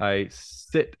be, I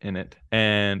sit in it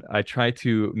and I try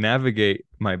to navigate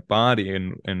my body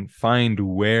and find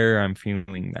where I'm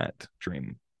feeling that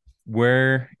dream.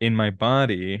 Where in my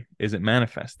body is it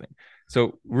manifesting?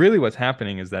 So really what's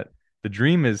happening is that the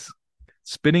dream is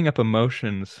spitting up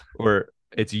emotions or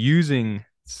it's using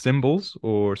symbols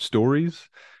or stories,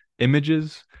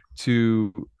 images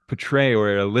to portray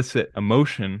or elicit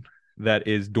emotion that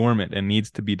is dormant and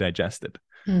needs to be digested.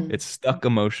 Mm. It's stuck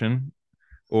emotion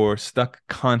or stuck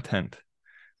content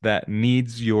that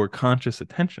needs your conscious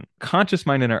attention. Conscious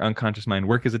mind and our unconscious mind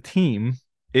work as a team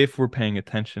if we're paying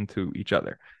attention to each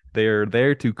other. They're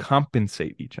there to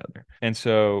compensate each other. And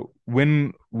so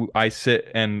when I sit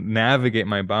and navigate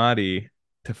my body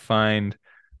to find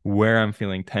where I'm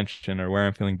feeling tension or where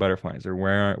I'm feeling butterflies or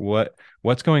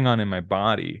what's going on in my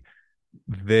body,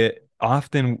 that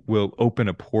often will open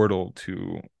a portal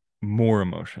to more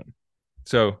emotion.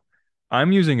 So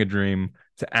I'm using a dream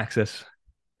to access,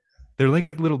 they're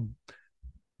like little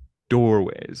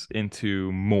doorways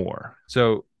into more.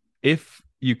 So if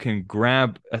you can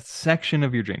grab a section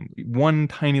of your dream, one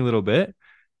tiny little bit,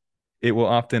 it will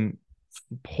often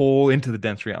pull into the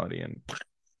dense reality and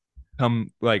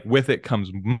come like with it comes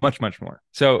much more.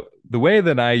 So the way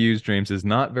that I use dreams is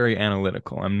not very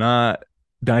analytical. I'm not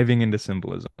diving into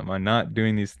symbolism. I'm not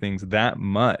doing these things that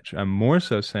much. I'm more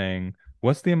so saying,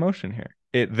 what's the emotion here?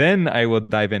 It then I will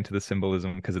dive into the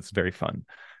symbolism because it's very fun.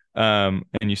 And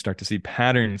you start to see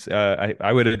patterns.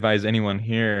 I would advise anyone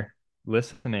here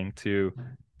listening to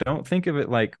don't think of it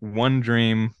like one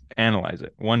dream, analyze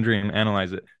it. One dream,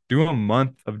 analyze it. Do a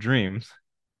month of dreams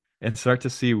and start to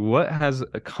see what has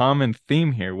a common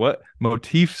theme here, what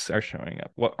motifs are showing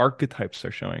up, what archetypes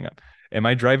are showing up. Am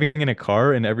I driving in a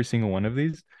car in every single one of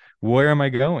these? Where am I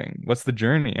going? What's the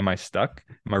journey? Am I stuck?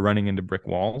 Am I running into brick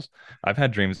walls? I've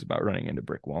had dreams about running into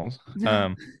brick walls.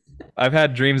 I've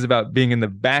had dreams about being in the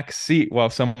back seat while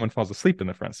someone falls asleep in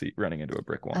the front seat running into a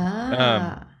brick wall.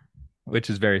 Ah, Which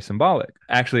is very symbolic.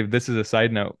 Actually, this is a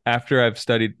side note. After I've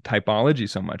studied typology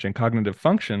so much and cognitive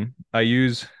function, I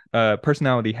use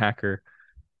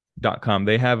personalityhacker.com.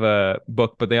 They have a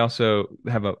book, but they also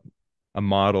have a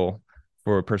model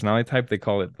for personality type. They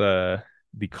call it the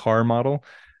car model.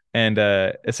 And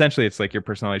essentially, it's like your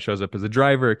personality shows up as a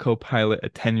driver, a co-pilot, a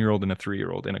 10-year-old, and a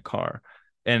 3-year-old in a car.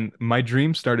 And my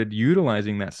dream started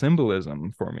utilizing that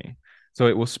symbolism for me. So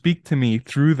it will speak to me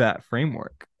through that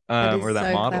framework, that or is that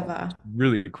so model. clever. It's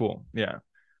really cool. Yeah.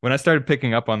 When I started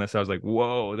picking up on this, I was like,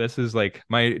 whoa, this is like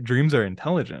my dreams are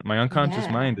intelligent. My unconscious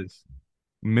Yeah. mind is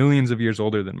millions of years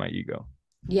older than my ego.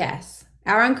 Yes.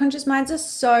 Our unconscious minds are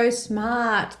so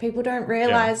smart. People don't Yeah.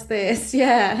 realize this.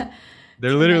 Yeah.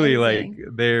 They're It's literally like amazing.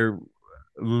 they're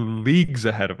leagues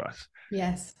ahead of us.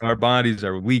 Yes. Our bodies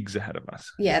are leagues ahead of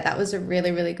us. Yeah, that was a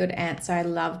really, really good answer. I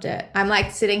loved it. I'm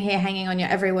like sitting here hanging on your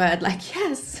every word, like,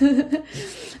 yes. Good,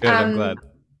 I'm um, glad.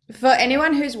 for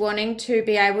anyone who's wanting to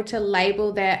be able to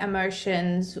label their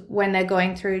emotions when they're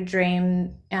going through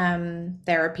dream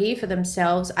therapy for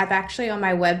themselves, I've actually on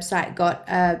my website got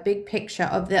a big picture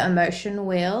of the emotion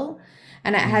wheel,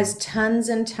 and it Mm. has tons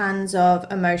and tons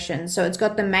of emotions. So it's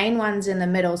got the main ones in the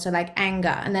middle, so like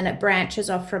anger, and then it branches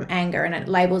off from anger and it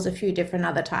labels a few different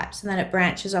other types, and then it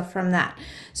branches off from that.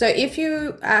 So if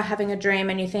you are having a dream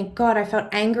and you think, God, I felt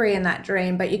angry in that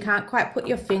dream, but you can't quite put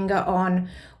your finger on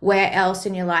where else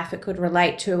in your life it could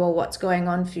relate to or what's going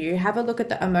on for you, have a look at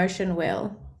the emotion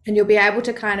wheel and you'll be able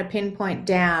to kind of pinpoint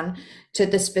down to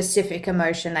the specific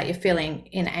emotion that you're feeling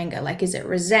in anger. Like, is it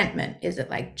resentment? Is it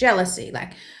like jealousy?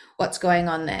 Like, what's going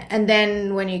on there? And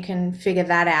then when you can figure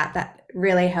that out, that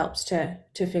really helps to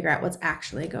figure out what's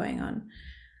actually going on.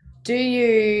 Do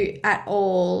you at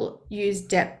all use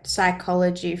depth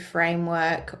psychology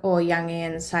framework or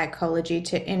Jungian psychology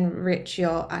to enrich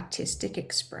your artistic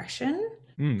expression?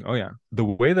 Oh yeah. The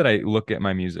way that I look at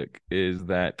my music is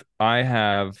that I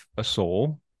have a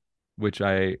soul, which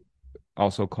I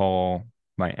also call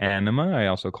my anima. I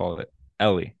also call it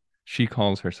Ellie. She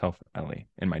calls herself Ellie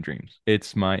in my dreams.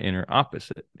 It's my inner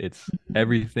opposite. It's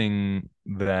everything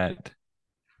that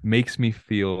makes me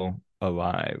feel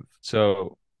alive.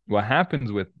 So what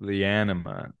happens with the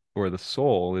anima or the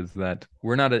soul is that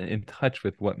we're not in touch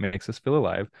with what makes us feel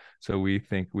alive. So we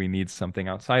think we need something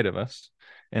outside of us.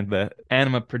 And the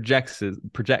anima projects,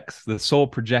 the soul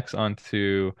projects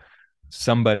onto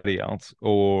somebody else,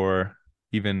 or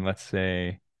even let's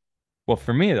say, well,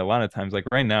 for me, a lot of times, like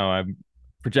right now, I'm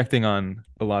projecting on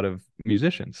a lot of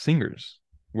musicians, singers,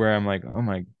 where I'm like, oh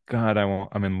my God,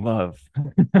 I'm in love.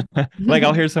 Like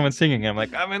I'll hear someone singing, I'm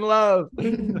like, I'm in love.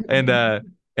 And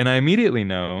and I immediately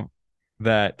know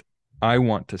that I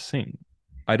want to sing.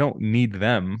 I don't need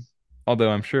them, although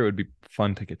I'm sure it would be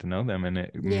fun to get to know them and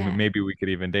Yeah. maybe we could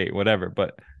even date, whatever.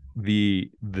 But the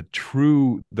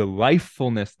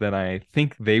lifefulness that I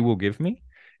think they will give me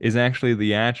is actually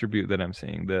the attribute that I'm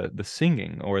seeing, the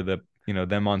singing or the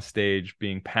them on stage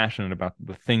being passionate about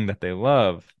the thing that they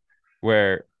love,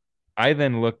 where I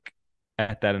then look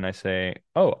at that and I say,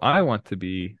 "Oh, I want to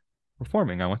be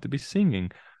performing. I want to be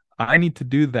singing. I need to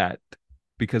do that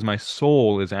because my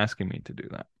soul is asking me to do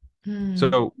that." Hmm.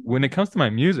 So when it comes to my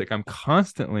music, I'm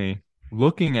constantly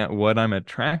looking at what I'm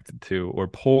attracted to or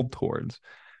pulled towards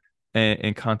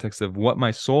in context of what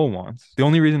my soul wants. The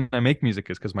only reason I make music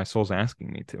is because my soul's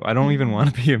asking me to. I don't even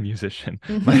want to be a musician.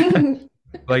 My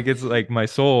like it's like my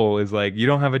soul is like, you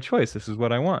don't have a choice. This is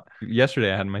what I want.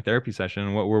 Yesterday I had my therapy session,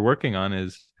 and what we're working on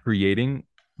is creating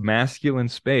masculine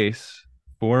space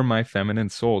for my feminine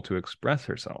soul to express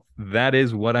herself. That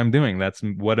is what I'm doing. That's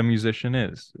what a musician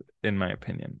is, in my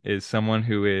opinion, is someone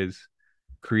who is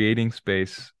creating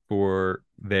space for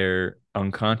their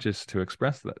unconscious to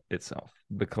express that itself.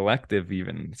 The collective,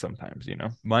 even sometimes,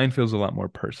 mine feels a lot more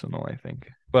personal, I think.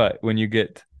 But when you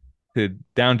get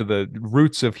down to the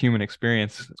roots of human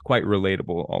experience, it's quite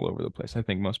relatable all over the place. I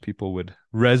think most people would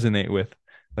resonate with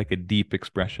like a deep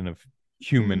expression of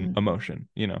human Hmm. emotion.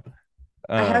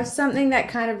 I have Um, something that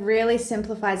kind of really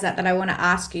simplifies that I want to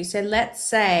ask you. So let's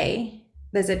say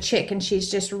there's a chick and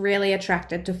she's just really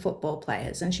attracted to football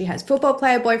players and she has football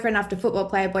player boyfriend after football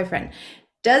player boyfriend.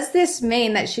 Does this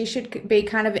mean that she should be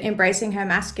kind of embracing her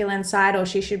masculine side, or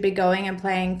she should be going and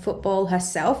playing football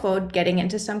herself or getting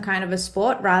into some kind of a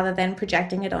sport rather than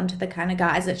projecting it onto the kind of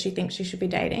guys that she thinks she should be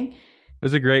dating?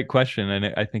 That's a great question,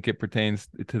 and I think it pertains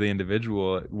to the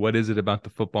individual. What is it about the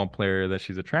football player that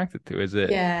she's attracted to? Is it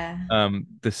Yeah.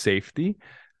 the safety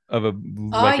of a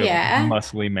Oh, like a yeah.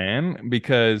 muscly man?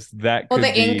 Because that Or could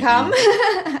the income.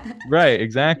 be right,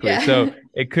 exactly. So Yeah.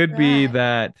 it could be Right.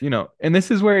 that, and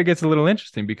this is where it gets a little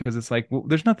interesting because it's like, well,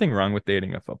 there's nothing wrong with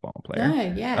dating a football player.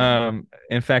 No, yeah.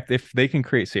 In fact, if they can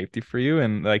create safety for you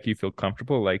and like you feel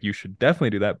comfortable, like you should definitely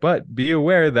do that. But be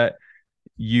aware that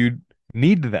you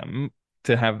need them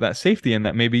to have that safety and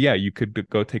that maybe, yeah, you could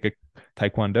go take a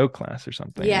taekwondo class or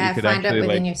something. You Yeah, could find it actually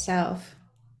within like, yourself.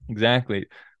 exactly.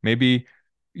 Maybe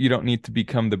you don't need to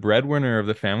become the breadwinner of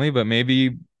the family, but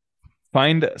maybe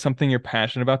find something you're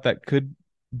passionate about that could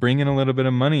bring in a little bit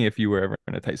of money if you were ever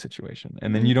in a tight situation.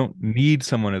 And then you Mm. don't need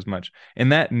someone as much.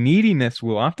 And that neediness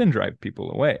will often drive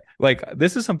people away. Like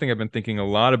this is something I've been thinking a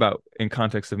lot about in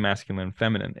context of masculine and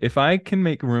feminine. If I can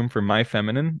make room for my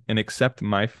feminine and accept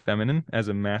my feminine as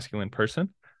a masculine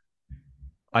person,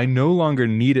 I no longer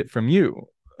need it from you,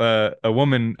 a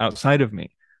woman outside of me.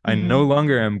 I no Hmm.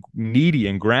 longer am needy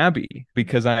and grabby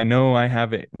because I know I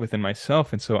have it within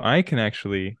myself. And so I can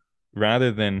actually,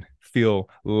 rather than feel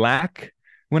lack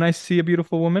when I see a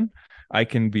beautiful woman, I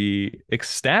can be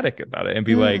ecstatic about it and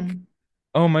be like, Mm.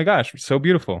 oh my gosh, so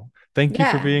beautiful. Thank you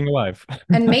for Yeah. being alive.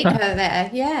 And meet her there.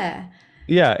 Yeah.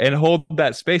 Yeah, and hold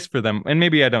that space for them. And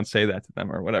maybe I don't say that to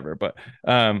them or whatever, but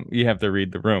you have to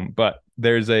read the room. But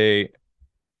there's a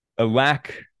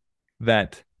lack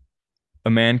that a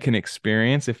man can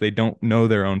experience if they don't know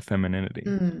their own femininity.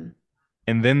 Mm.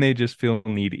 And then they just feel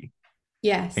needy and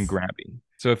Yes. grabby.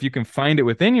 So if you can find it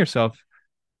within yourself,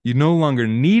 you no longer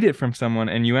need it from someone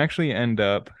and you actually end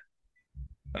up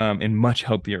in much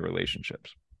healthier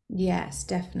relationships. Yes,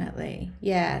 definitely.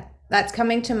 Yeah. That's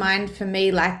coming to mind for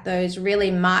me, like those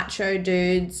really macho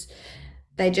dudes.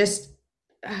 They just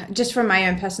from my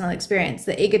own personal experience,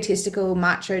 the egotistical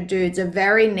macho dudes are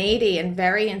very needy and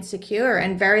very insecure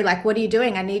and very like, what are you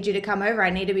doing? I need you to come over.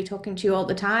 I need to be talking to you all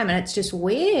the time. And it's just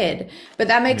weird. But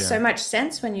that makes Yeah. so much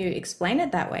sense when you explain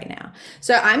it that way now.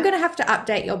 So I'm going to have to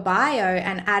update your bio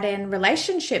and add in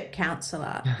relationship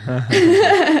counselor.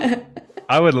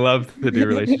 I would love to do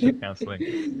relationship counseling.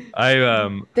 I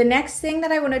The next thing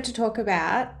that I wanted to talk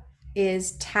about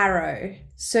is tarot.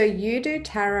 So you do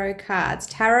tarot cards.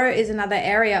 Tarot is another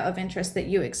area of interest that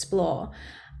you explore.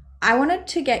 I wanted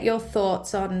to get your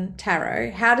thoughts on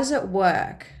tarot. How does it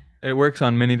work? It works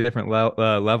on many different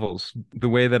levels. The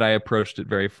way that I approached it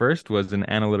very first was an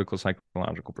analytical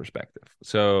psychological perspective.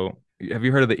 So, have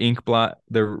you heard of the ink blot,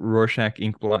 the Rorschach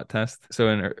ink blot test? It's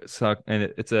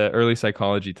a early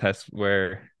psychology test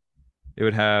where it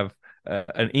would have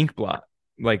an ink blot,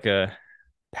 like a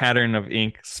pattern of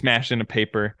ink smashed into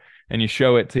paper, and you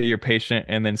show it to your patient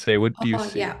and then say, "What do you Oh,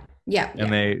 see?" yeah. Yeah, And yeah.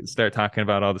 they start talking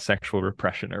about all the sexual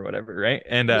repression or whatever, right?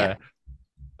 And Yeah.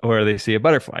 or they see a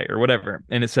butterfly or whatever.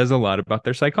 And it says a lot about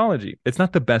their psychology. It's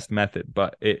not the best method,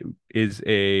 but it is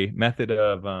a method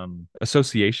of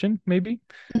association, maybe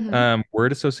Hmm.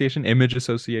 word association, image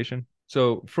association.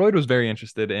 So Freud was very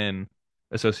interested in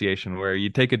association, where you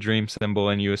take a dream symbol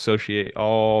and you associate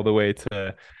all the way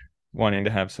to wanting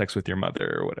to have sex with your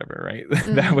mother or whatever, right?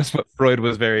 That Mm. was what Freud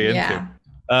was very into. Yeah.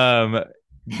 Um,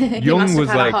 He Jung must have was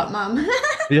had a like, hot mum.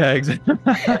 yeah, exactly.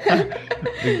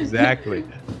 Exactly.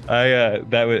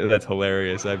 That's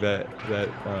hilarious. I bet that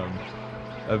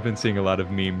I've been seeing a lot of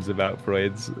memes about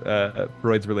Freud's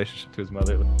relationship to his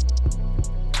mother.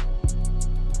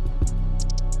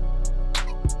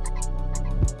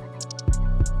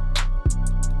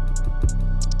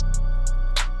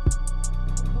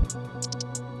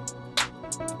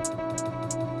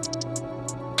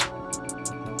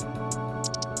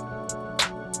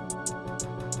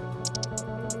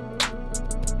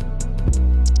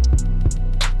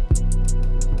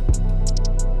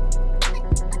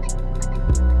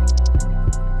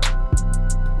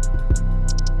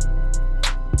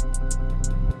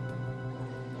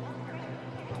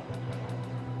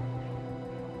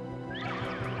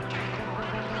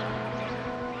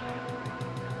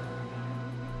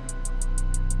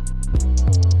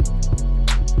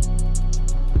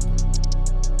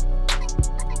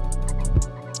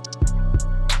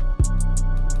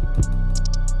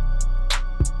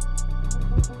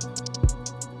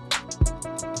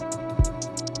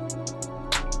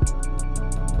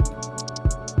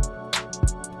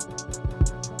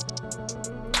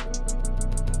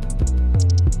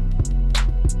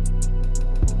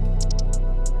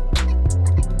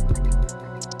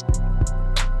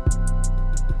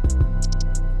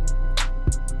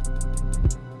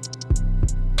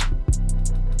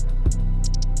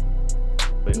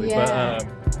 Lately. But Yeah.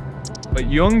 But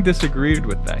Jung disagreed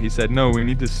with that. He said, no, we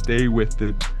need to stay with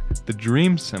the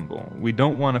dream symbol. We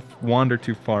don't want to wander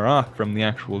too far off from the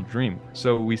actual dream.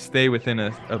 So we stay within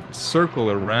a circle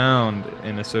around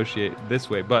and associate this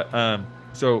way. But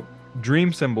so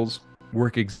dream symbols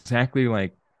work exactly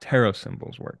like tarot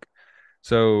symbols work.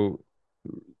 So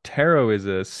tarot is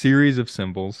a series of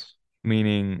symbols,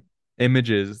 meaning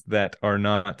images that are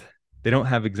not, they don't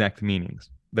have exact meanings.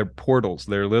 They're portals,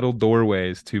 they're little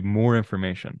doorways to more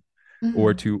information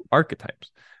or Mm-hmm. to archetypes,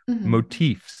 Mm-hmm.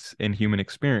 motifs in human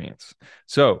experience.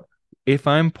 So if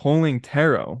I'm pulling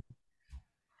tarot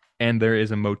and there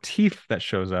is a motif that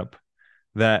shows up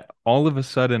that all of a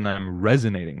sudden I'm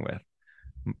resonating with,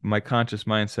 my conscious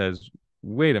mind says,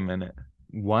 wait a minute,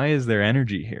 why is there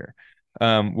energy here?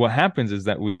 What happens is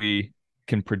that we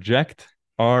can project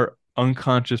our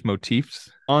unconscious motifs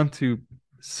onto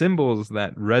symbols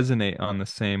that resonate on the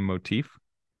same motif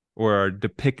or are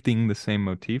depicting the same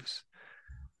motifs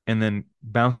and then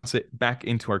bounce it back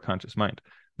into our conscious mind.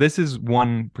 This is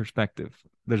one perspective.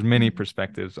 There's many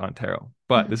perspectives on tarot,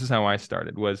 but Mm-hmm. this is how I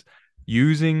started was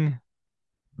using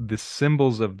the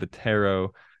symbols of the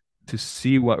tarot to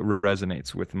see what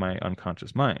resonates with my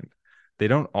unconscious mind. They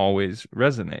don't always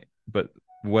resonate, but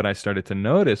what I started to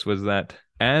notice was that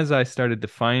as I started to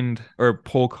find or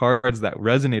pull cards that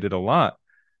resonated a lot,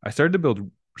 I started to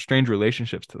build strange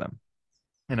relationships to them.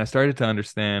 And I started to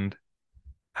understand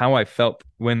how I felt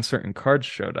when certain cards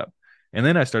showed up. And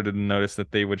then I started to notice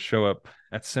that they would show up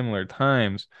at similar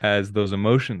times as those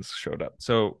emotions showed up.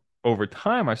 So over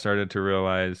time, I started to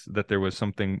realize that there was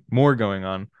something more going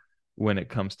on when it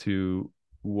comes to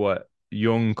what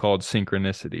Jung called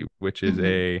synchronicity, which is Mm-hmm.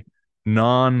 a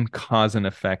non cause and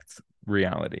effect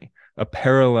reality, a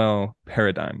parallel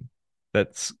paradigm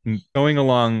that's going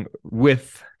along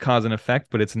with cause and effect,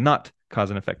 but it's not cause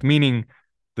and effect, meaning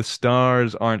the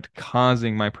stars aren't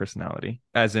causing my personality,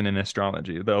 as in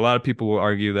astrology. A lot of people will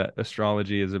argue that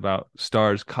astrology is about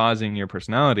stars causing your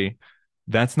personality.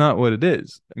 That's not what it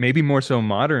is. Maybe more so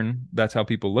modern, that's how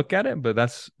people look at it, but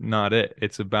that's not it.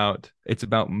 It's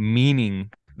about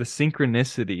meaning, the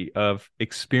synchronicity of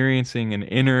experiencing an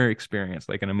inner experience,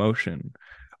 like an emotion.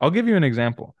 I'll give you an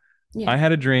example. Yeah. I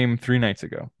had a dream 3 nights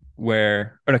ago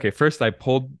where, okay, first I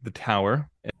pulled the tower,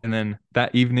 and then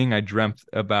that evening I dreamt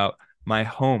about my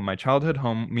home, my childhood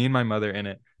home, me and my mother in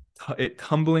it, it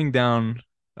tumbling down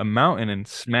a mountain and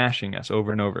smashing us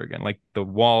over and over again, like the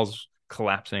walls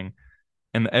collapsing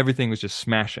and everything was just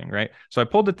smashing, right? So I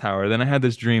pulled the tower. Then I had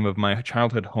this dream of my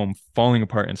childhood home falling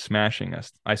apart and smashing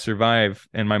us. I survive,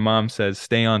 and my mom says,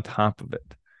 stay on top of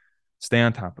it. Stay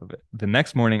on top of it. The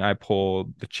next morning, I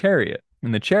pulled the chariot.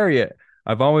 And the chariot,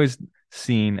 I've always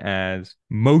seen as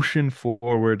motion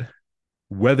forward,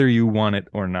 whether you want it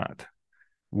or not,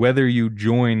 whether you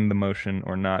join the motion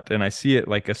or not. And I see it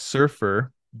like a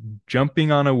surfer jumping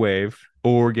on a wave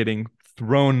or getting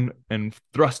thrown and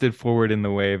thrusted forward in the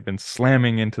wave and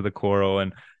slamming into the coral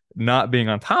and not being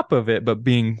on top of it, but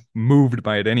being moved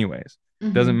by it anyways.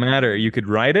 Doesn't Mm-hmm. matter. You could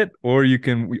ride it or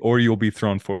you'll be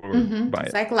thrown forward Mm-hmm. by It's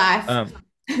it. like life.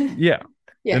 Yeah.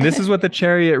 And this Yeah. is what the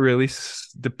chariot really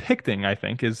depicting, I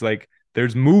think, is like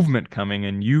there's movement coming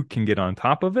and you can get on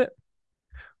top of it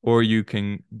or you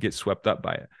can get swept up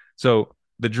by it. So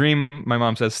the dream, my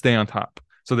mom says, stay on top.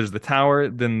 So there's the tower,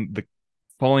 then the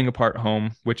falling apart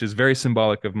home, which is very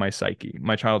symbolic of my psyche,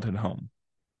 my childhood home,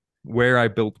 where I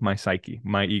built my psyche,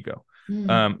 my ego.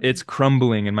 Mm. It's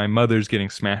crumbling and my mother's getting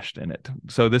smashed in it.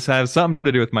 So this has something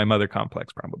to do with my mother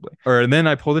complex, probably. Or then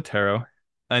I pull the tarot,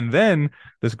 and then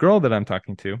this girl that I'm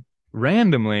talking to,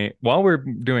 randomly, while we're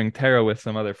doing tarot with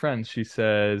some other friends, she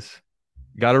says,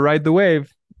 gotta ride the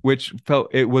wave, which felt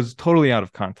it was totally out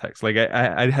of context. Like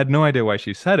I had no idea why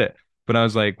she said it, but I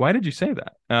was like, why did you say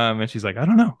that? And she's like, I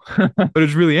don't know. But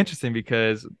it's really interesting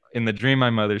because in the dream, my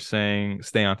mother's saying,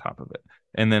 stay on top of it.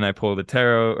 And then I pull the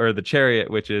tarot or the chariot,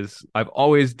 which is, I've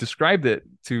always described it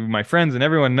to my friends, and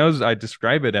everyone knows I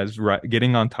describe it as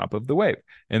getting on top of the wave.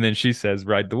 And then she says,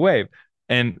 ride the wave.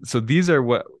 And so these are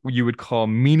what you would call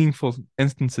meaningful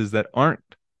instances that aren't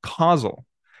causal.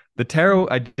 The tarot,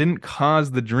 I didn't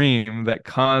cause the dream that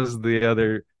caused the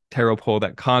other tarot pull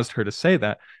that caused her to say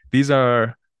that. These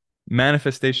are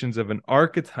manifestations of an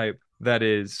archetype that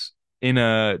is in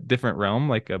a different realm,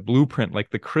 like a blueprint, like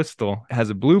the crystal has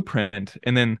a blueprint.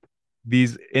 And then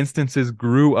these instances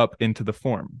grew up into the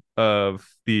form of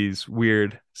these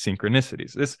weird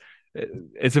synchronicities.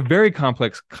 It's a very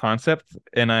complex concept,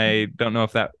 and I don't know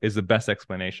if that is the best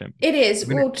explanation. It is.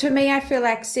 Well, to me, I feel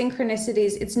like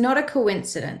synchronicities, it's not a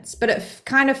coincidence, but it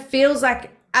kind of feels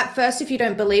like, at first, if you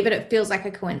don't believe it, it feels like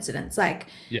a coincidence. Like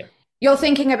Yeah. You're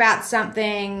thinking about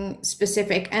something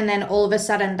specific, and then all of a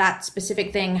sudden, that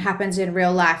specific thing happens in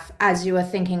real life as you are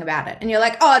thinking about it. And you're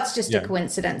like, oh, it's just a Yeah.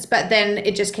 coincidence. But then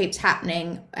it just keeps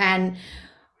happening. And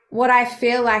what I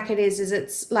feel like it is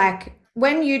it's like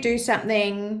when you do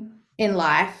something in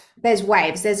life, there's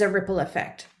waves, there's a ripple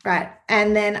effect, right?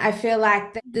 And then I feel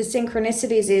like the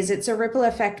synchronicities is it's a ripple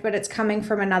effect, but it's coming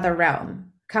from another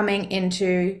realm, coming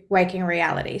into waking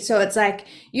reality. So it's like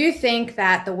you think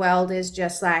that the world is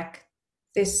just like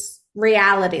this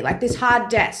reality, like this hard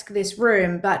desk, this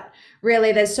room, but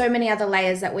really there's so many other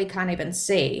layers that we can't even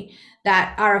see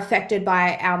that are affected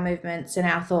by our movements and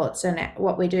our thoughts and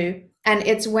what we do. And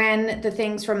it's when the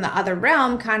things from the other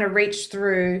realm kind of reach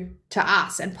through to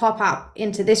us and pop up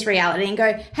into this reality and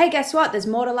go, hey, guess what? There's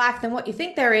more to life than what you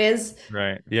think there is.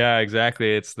 Right. Yeah,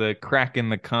 exactly. It's the crack in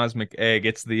the cosmic egg.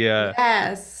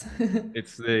 Yes.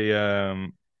 It's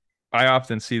the I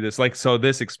often see this like so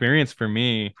this experience for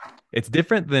me, it's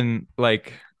different than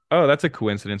like, oh, that's a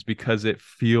coincidence because it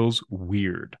feels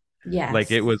weird.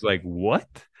 Like it Yes. was like, what?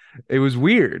 It was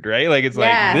weird, right? Like it's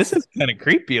like this Yes. is kind of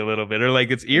creepy a little bit, or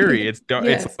like it's eerie. It's dark.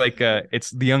 It's Yes. like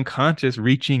it's the unconscious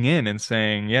reaching in and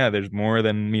saying, yeah, there's more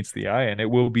than meets the eye, and it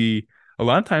will be a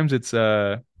lot of times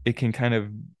it can kind of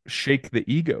shake the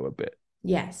ego a bit,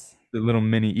 Yes. the little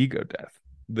mini ego death.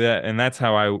 That and that's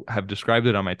how I have described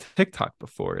it on my TikTok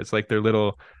before. It's like their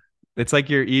little, it's like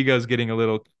your ego's getting a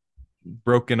little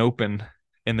broken open,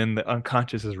 and then the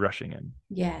unconscious is rushing in,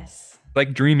 Yes.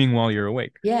 like dreaming while you're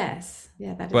awake, Yes.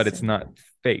 Yeah, that is but so it's not true.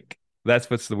 fake. That's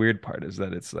what's the weird part is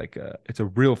that it's a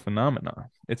real phenomenon.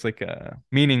 It's like a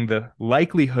meaning the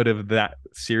likelihood of that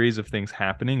series of things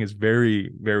happening is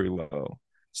very, very low. Mm.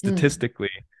 Statistically,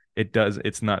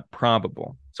 it's not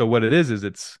probable. So what it is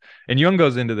it's and Jung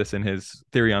goes into this in his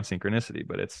theory on synchronicity,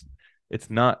 but it's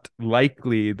not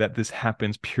likely that this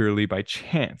happens purely by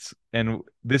chance. And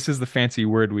this is the fancy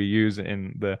word we use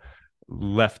in the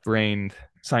left-brained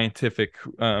scientific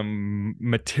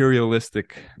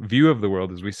materialistic view of the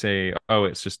world is we say, oh,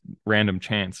 it's just random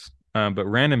chance, but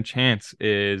random chance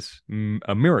is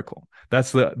a miracle.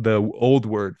 That's the old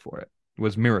word for it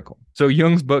was miracle. So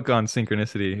Jung's book on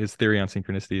synchronicity, his theory on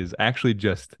synchronicity, is actually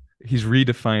just he's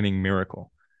redefining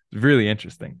miracle. It's really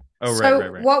interesting. Oh, right, So,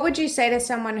 right, right. what would you say to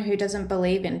someone who doesn't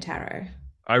believe in tarot?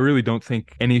 I really don't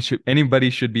think anybody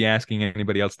should be asking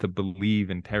anybody else to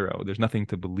believe in tarot. There's nothing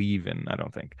to believe in, I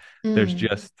don't think. There's Mm.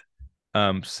 just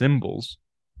symbols.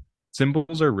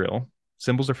 Symbols are real.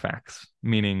 Symbols are facts,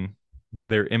 meaning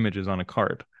they're images on a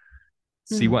card.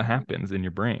 See what Mm. happens in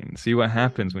your brain. See what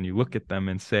happens when you look at them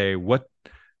and say, what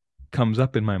comes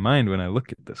up in my mind when I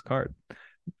look at this card?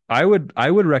 I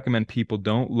would recommend people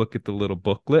don't look at the little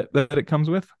booklet that it comes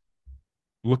with.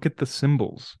 Look at the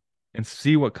symbols and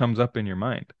see what comes up in your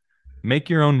mind. Make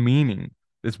your own meaning.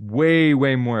 It's way,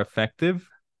 way more effective.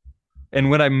 And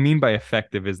what I mean by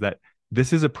effective is that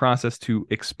this is a process to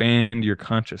expand your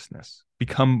consciousness,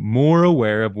 become more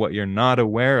aware of what you're not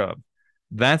aware of.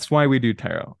 That's why we do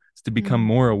tarot, is to become Mm.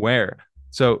 more aware.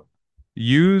 So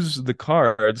use the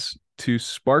cards to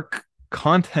spark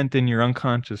content in your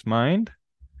unconscious mind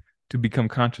to become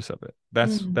conscious of it.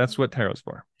 That's Mm. what tarot's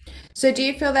for. So, do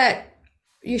you feel that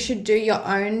you should do your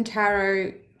own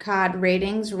tarot card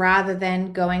readings rather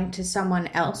than going to someone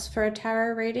else for a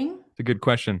tarot reading? It's a good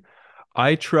question.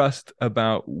 I trust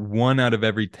about 1 out of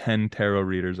every 10 tarot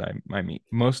readers I meet.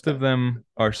 Most of them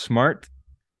are smart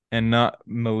and not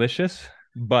malicious,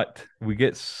 but we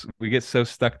get so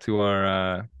stuck to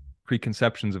our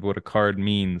preconceptions of what a card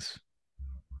means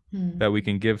that we Mm.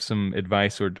 can give some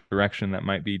advice or direction that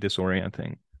might be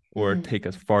disorienting or take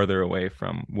us Mm. farther away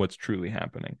from what's truly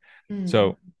happening. Mm.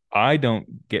 So I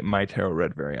don't get my tarot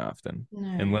read very often No,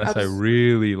 I unless I was,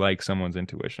 really like someone's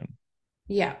intuition.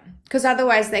 yeah, because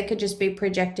otherwise they could just be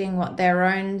projecting what their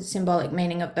own symbolic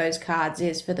meaning of those cards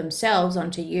is for themselves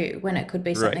onto you when it could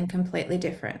be Right. something completely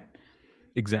different.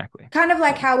 Exactly. Kind of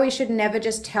like Yeah. how we should never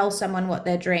just tell someone what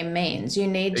their dream means. You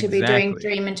need to be doing Exactly.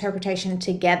 dream interpretation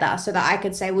together so that I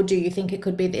could say, well, do you think it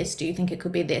could be this? Do you think it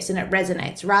could be this? And it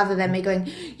resonates rather than me going,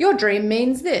 your dream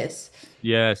means this.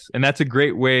 Yes. And that's a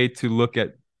great way to look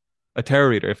at a tarot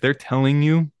reader. If they're telling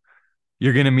you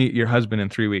you're gonna meet your husband in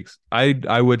 3 weeks, I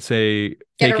would say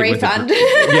Get a take it with a refund.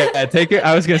 yeah, take it.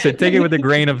 I was gonna say take it with a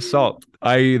grain of salt.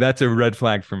 I That's a red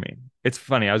flag for me. It's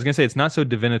funny. I was gonna say it's not so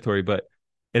divinatory, but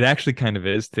it actually kind of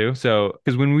is too. So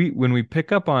because when we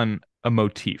pick up on a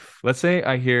motif, let's say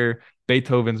I hear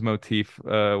Beethoven's motif,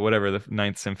 whatever, the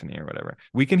Ninth Symphony or whatever,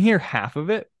 we can hear half of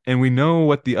it and we know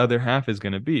what the other half is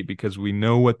going to be because we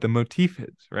know what the motif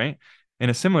is, right? In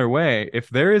a similar way, if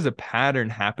there is a pattern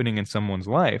happening in someone's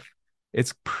life,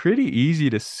 it's pretty easy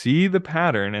to see the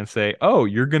pattern and say, oh,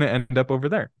 you're going to end up over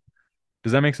there.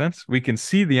 Does that make sense? We can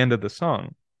see the end of the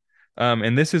song.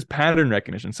 And this is pattern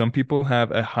recognition. Some people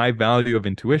have a high value of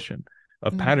intuition,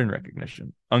 of pattern Mm.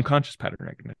 recognition, unconscious pattern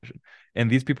recognition. And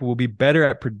these people will be better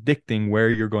at predicting where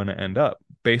you're going to end up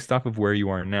based off of where you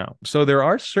are now. So there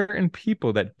are certain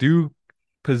people that do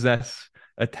possess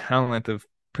a talent of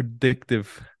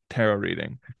predictive tarot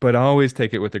reading, but always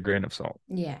take it with a grain of salt.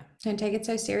 Yeah. Don't take it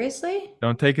so seriously.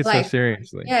 Don't take it so Like,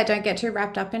 seriously. yeah, don't get too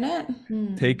wrapped up in it.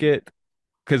 Hmm. Take it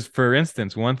because, for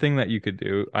instance, one thing that you could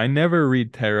do, I never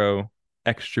read tarot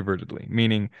extrovertedly,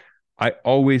 meaning I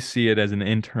always see it as an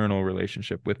internal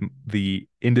relationship with the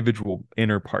individual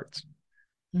inner parts.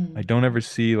 I Mm. don't ever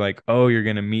see like, oh, you're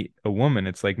going to meet a woman.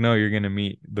 It's like, no, you're going to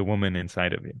meet the woman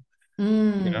inside of you,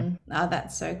 you know? Oh,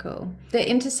 that's so cool. The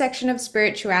intersection of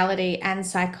spirituality and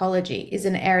psychology is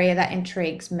an area that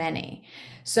intrigues many.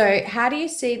 So, how do you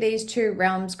see these two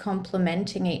realms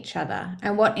complementing each other?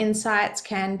 And what insights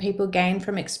can people gain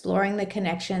from exploring the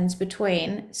connections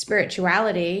between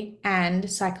spirituality and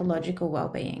psychological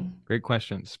well-being? Great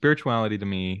question. Spirituality to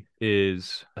me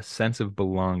is a sense of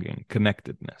belonging,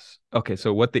 connectedness. Okay,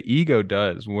 so what the ego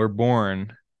does, when we're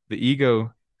born, the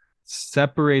ego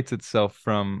separates itself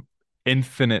from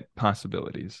infinite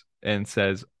possibilities and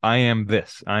says, I am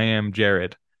this, I am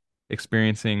Jared,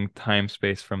 experiencing time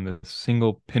space from the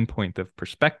single pinpoint of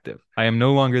perspective. I am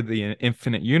no longer the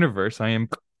infinite universe. I am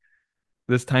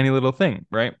this tiny little thing,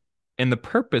 right? And the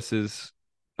purposes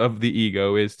of the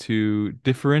ego is to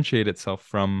differentiate itself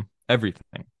from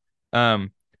everything.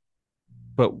 Um,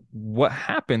 but what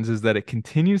happens is that it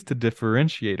continues to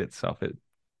differentiate itself. It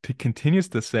continues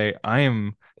to say, I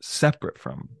am separate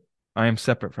from, I am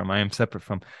separate from, I am separate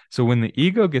from. So when the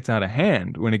ego gets out of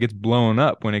hand, when it gets blown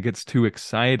up, when it gets too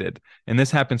excited, and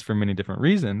this happens for many different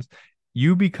reasons,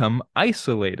 you become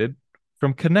isolated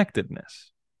from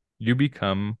connectedness. You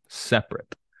become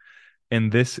separate.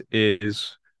 And this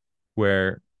is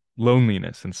where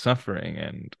loneliness and suffering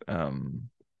and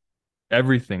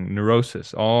everything,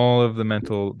 neurosis, all of the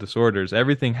mental disorders,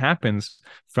 everything happens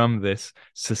from this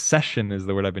secession, is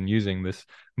the word I've been using, this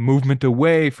movement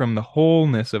away from the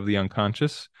wholeness of the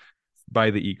unconscious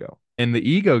by the ego. And the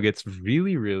ego gets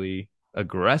really, really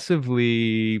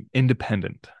aggressively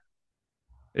independent.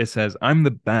 It says, I'm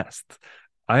the best.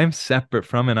 I am separate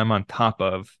from and I'm on top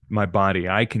of my body.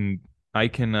 I can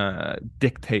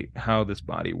dictate how this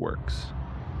body works,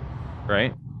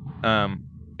 right? Um,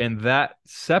 and that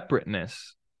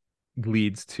separateness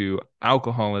leads to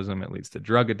alcoholism, it leads to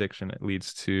drug addiction, it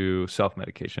leads to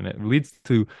self-medication, it leads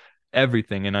to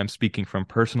everything. And I'm speaking from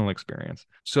personal experience.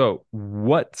 So,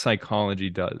 what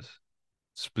psychology does,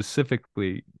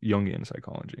 specifically Jungian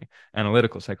psychology,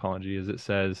 analytical psychology, is it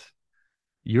says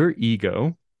your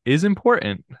ego is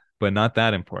important, but not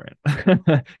that important.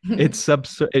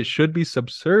 It should be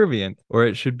subservient or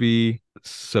it should be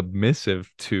submissive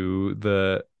to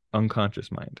the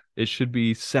unconscious mind. It should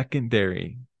be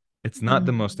secondary. It's not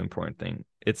the most Mm. important thing.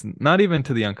 It's not even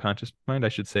to the unconscious mind. I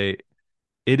should say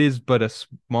it is but a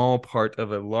small part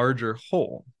of a larger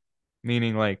whole.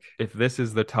 Meaning, like, if this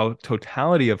is the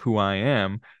totality of who I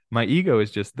am, my ego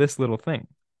is just this little thing.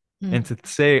 And Mm. to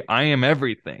say I am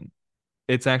everything,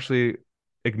 it's actually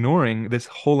ignoring this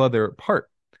whole other part.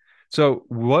 So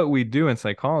what we do in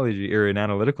psychology or in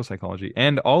analytical psychology,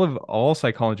 and all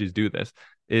psychologies do this,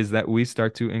 is that we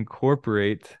start to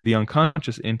incorporate the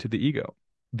unconscious into the ego,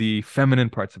 the feminine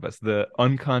parts of us, the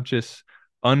unconscious,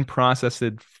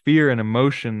 unprocessed fear and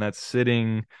emotion that's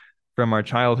sitting from our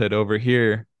childhood over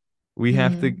here. We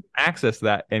have to Mm. access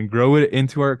that and grow it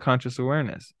into our conscious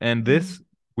awareness. And this, Mm.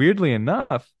 weirdly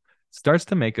enough, starts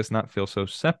to make us not feel so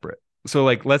separate. So,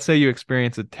 like, let's say you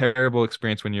experience a terrible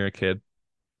experience when you're a kid.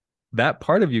 That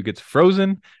part of you gets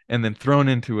frozen and then thrown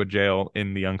into a jail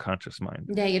in the unconscious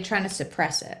mind. Yeah, you're trying to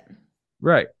suppress it.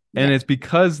 Right. And Yeah. it's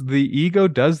because the ego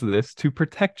does this to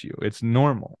protect you. It's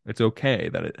normal. It's okay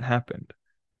that it happened.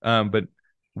 But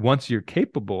once you're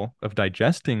capable of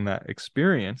digesting that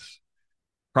experience,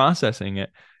 processing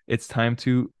it, it's time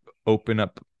to open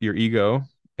up your ego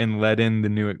and let in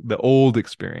the old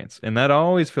experience. And that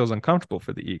always feels uncomfortable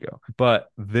for the ego. But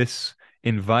this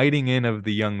inviting in of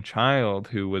the young child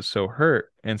who was so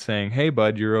hurt and saying, hey,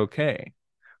 bud, you're okay.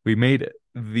 We made it.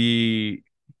 The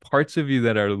parts of you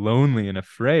that are lonely and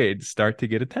afraid start to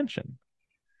get attention.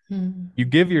 Mm. You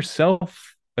give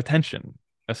yourself attention,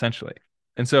 essentially.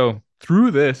 And so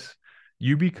through this,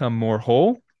 you become more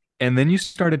whole and then you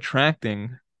start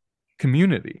attracting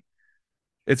community.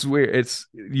 It's weird. It's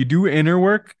you do inner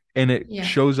work and it Yeah.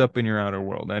 shows up in your outer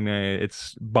world, and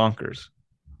it's bonkers.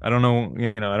 I don't know,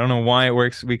 I don't know why it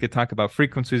works. We could talk about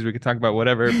frequencies, we could talk about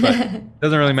whatever, but it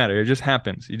doesn't really matter. It just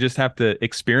happens. You just have to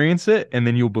experience it and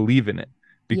then you'll believe in it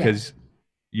Yeah. because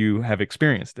you have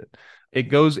experienced it. It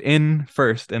goes in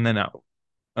first and then out.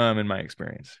 In my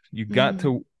experience, you got Mm.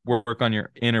 to work on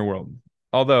your inner world.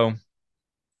 Although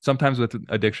sometimes with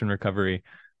addiction recovery,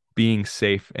 being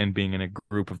safe and being in a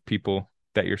group of people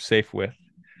that you're safe with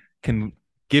can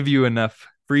give you enough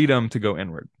freedom to go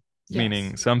inward. Yes.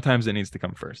 Meaning sometimes it needs to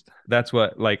come first. That's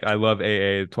what, like, I love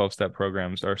AA. 12-step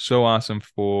programs are so awesome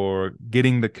for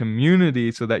getting the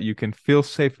community so that you can feel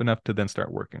safe enough to then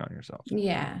start working on yourself.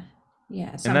 Yeah.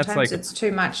 Yeah. And that's Sometimes like, it's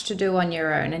too much to do on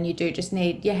your own, and you do just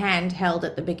need your hand held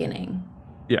at the beginning.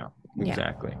 yeah, Yeah.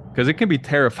 exactly. Because it can be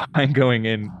terrifying going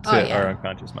Oh, into our yeah.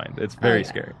 unconscious mind. It's Oh, very yeah.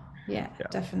 scary. Yeah, Yeah.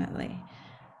 definitely.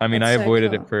 I mean, That's I so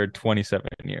avoided it cool. for 27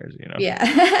 years,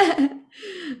 Yeah.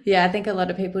 Yeah, I think a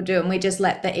lot of people do. And we just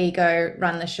let the ego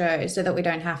run the show so that we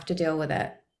don't have to deal with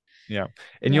it. Yeah.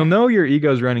 And you'll Yeah. know your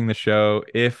ego's running the show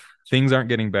if things aren't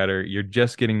getting better, you're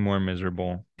just getting more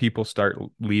miserable. People start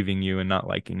leaving you and not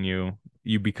liking you.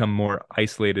 You become more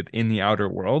isolated in the outer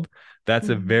world. That's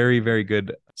a Mm. very, very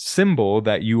good symbol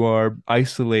that you are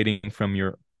isolating from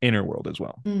your inner world as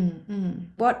well. Mm, mm.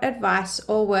 What advice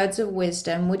or words of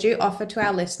wisdom would you offer to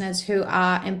our listeners who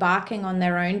are embarking on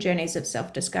their own journeys of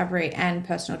self discovery and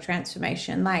personal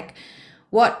transformation? Like,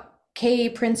 what key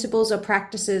principles or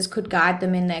practices could guide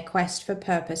them in their quest for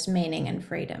purpose, meaning, and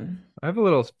freedom? I have a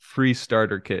little free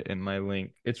starter kit in my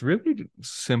link. It's really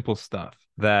simple stuff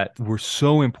that were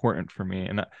so important for me.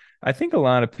 And I think a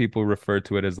lot of people refer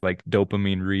to it as like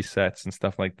dopamine resets and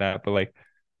stuff like that. But like,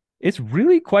 it's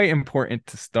really quite important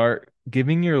to start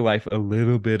giving your life a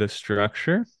little bit of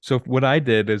structure. So what I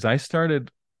did is I started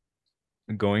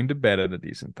going to bed at a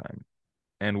decent time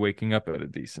and waking up at a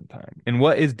decent time. And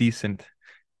what is decent,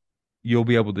 you'll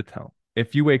be able to tell.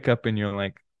 If you wake up and you're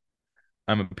like,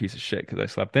 I'm a piece of shit because I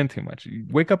slept in too much. You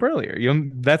wake up earlier.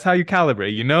 That's how you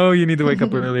calibrate. You need to wake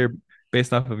up earlier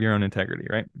based off of your own integrity,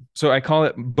 right? So I call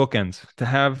it bookends, to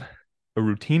have a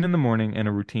routine in the morning and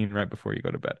a routine right before you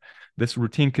go to bed. This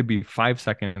routine could be 5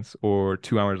 seconds or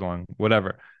 2 hours long,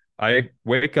 whatever. I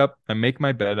wake up, I make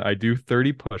my bed, I do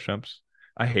 30 push-ups.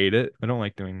 I hate it. I don't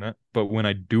like doing that. But when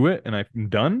I do it and I'm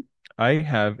done, I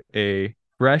have a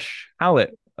fresh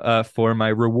palette for my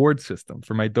reward system,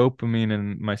 for my dopamine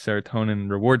and my serotonin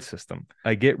reward system.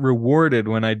 I get rewarded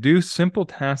when I do simple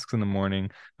tasks in the morning.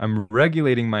 I'm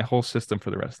regulating my whole system for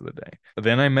the rest of the day.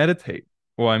 Then I meditate.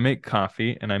 Well, I make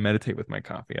coffee and I meditate with my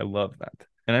coffee. I love that.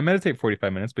 And I meditate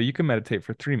 45 minutes, but you can meditate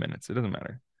for 3 minutes. It doesn't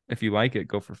matter. If you like it,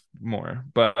 go for more.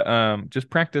 But just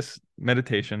practice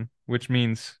meditation, which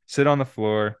means sit on the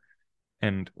floor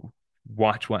and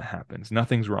watch what happens.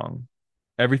 Nothing's wrong.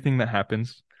 Everything that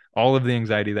happens, all of the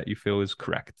anxiety that you feel is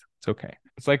correct. It's okay.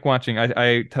 It's like watching,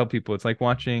 I tell people, it's like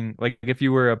watching, like if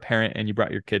you were a parent and you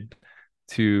brought your kid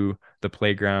to the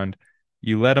playground,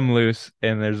 you let them loose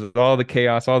and there's all the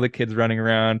chaos, all the kids running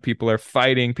around, people are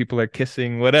fighting, people are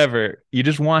kissing, whatever. You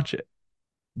just watch it.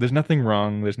 There's nothing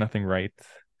wrong, there's nothing right.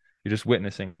 You're just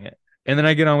witnessing it. And then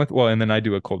I get on with, well, and then I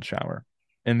do a cold shower.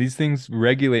 And these things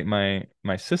regulate my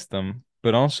system,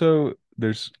 but also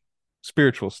there's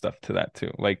spiritual stuff to that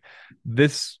too. Like,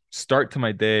 this start to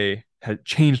my day had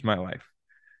changed my life.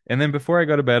 And then before I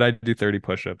go to bed, I do 30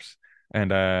 push-ups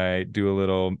and I do a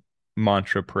little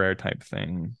mantra prayer type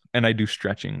thing. And I do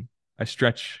stretching. I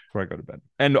stretch before I go to bed.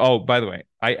 And oh, by the way,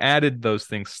 I added those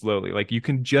things slowly. Like, you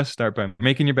can just start by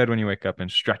making your bed when you wake up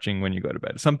and stretching when you go to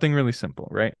bed. Something really simple,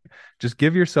 right? Just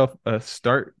give yourself a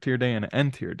start to your day and an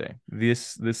end to your day.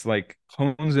 This like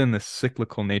hones in the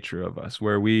cyclical nature of us,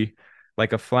 where we,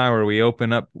 like a flower, we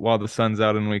open up while the sun's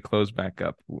out and we close back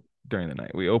up during the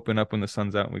night. We open up when the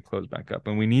sun's out and we close back up.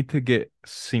 And we need to get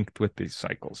synced with these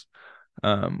cycles.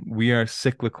 We are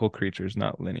cyclical creatures,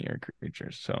 not linear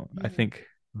creatures. So I Mm. think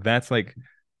that's like,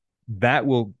 that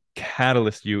will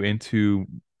catalyst you into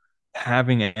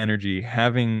having energy,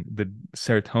 having the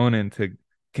serotonin to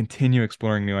continue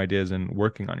exploring new ideas and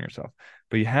working on yourself.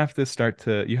 But you have to start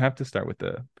with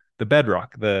the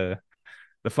bedrock, the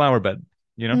flower bed,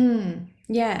 you know? Mm.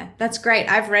 Yeah, that's great.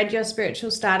 I've read your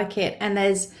spiritual starter kit, and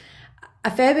there's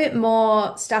a fair bit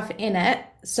more stuff in it.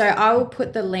 So I will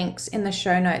put the links in the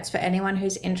show notes for anyone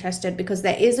who's interested, because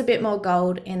there is a bit more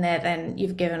gold in there than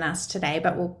you've given us today,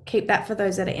 but we'll keep that for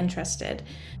those that are interested.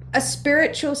 A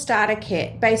spiritual starter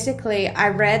kit. Basically, I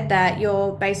read that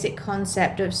your basic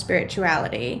concept of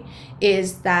spirituality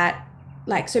is that,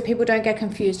 like, so people don't get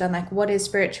confused on like what is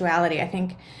spirituality. I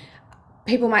think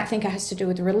people might think it has to do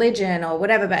with religion or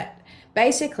whatever, but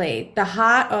Basically, the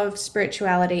heart of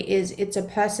spirituality is it's a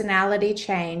personality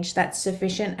change that's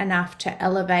sufficient enough to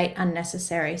elevate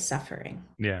unnecessary suffering.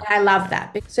 Yeah. I love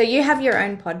Yeah. that. So you have your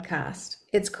own podcast.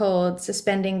 It's called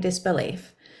Suspending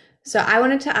Disbelief. So I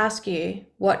wanted to ask you,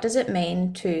 what does it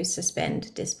mean to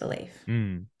suspend disbelief?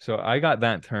 So I got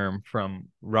that term from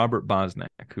Robert Bosnak,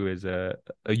 who is a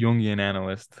Jungian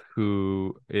analyst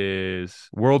who is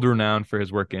world renowned for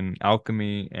his work in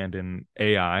alchemy and in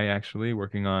AI, actually,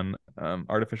 working on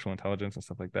artificial intelligence and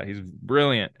stuff like that. He's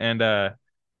brilliant. And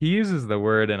he uses the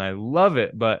word, and I love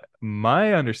it. But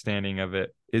my understanding of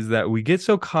it is that we get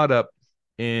so caught up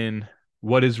in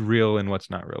what is real and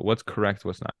what's not real, what's correct,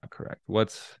 what's not correct,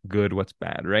 what's good, what's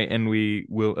bad, right? And we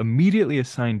will immediately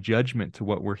assign judgment to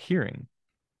what we're hearing.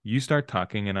 You start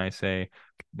talking, and I say,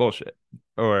 bullshit,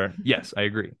 or yes, I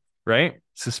agree, right?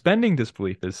 Suspending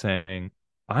disbelief is saying,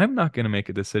 I'm not going to make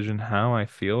a decision how I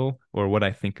feel or what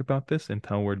I think about this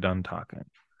until we're done talking.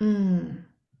 Mm,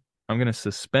 I'm going to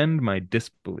suspend my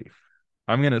disbelief.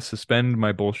 I'm going to suspend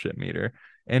my bullshit meter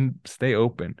and stay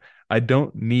open. I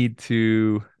don't need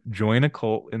to join a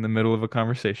cult in the middle of a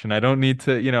conversation. I don't need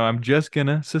to, I'm just going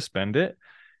to suspend it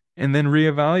and then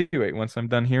reevaluate once I'm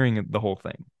done hearing the whole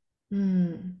thing.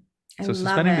 mm. I So love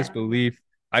suspending it. disbelief,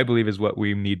 I believe, is what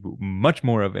we need much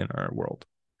more of in our world.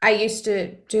 I used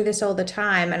to do this all the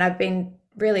time, and I've been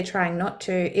really trying not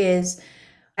to, is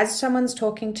as someone's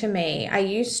talking to me, I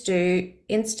used to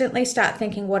instantly start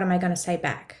thinking, what am I going to say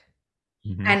back?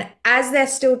 Hmm. And as they're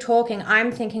still talking,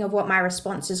 I'm thinking of what my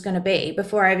response is going to be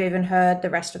before I've even heard the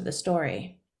rest of the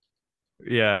story.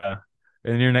 Yeah.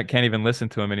 And you're not can't even listen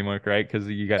to them anymore, right? Because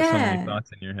you got so many Yeah.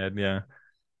 thoughts in your head. Yeah.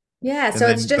 Yeah. So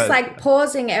And it's then, just but like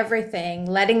pausing everything,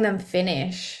 letting them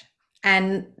finish,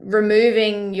 and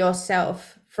removing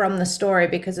yourself from the story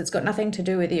because it's got nothing to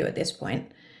do with you at this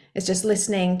point. It's just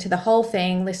listening to the whole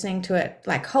thing, listening to it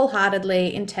like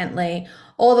wholeheartedly, intently,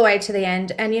 all the way to the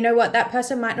end. And you know what? That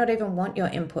person might not even want your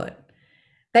input.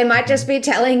 They might just Mhm. be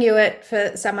telling you it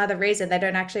for some other reason. They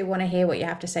don't actually want to hear what you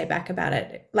have to say back about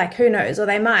it. Like, who knows? Or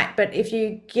they might. But if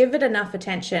you give it enough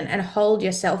attention and hold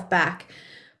yourself back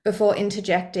before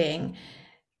interjecting,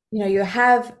 you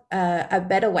have a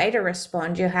better way to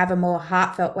respond. You have a more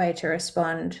heartfelt way to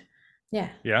respond. Yeah.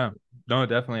 Yeah. No,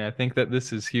 definitely. I think that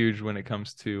this is huge when it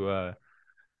comes to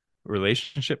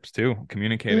relationships too.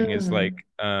 Communicating is like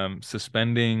Mm,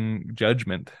 suspending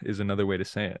judgment is another way to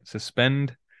say it.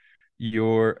 Suspend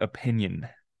your opinion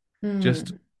just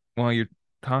mm, while you're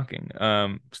talking.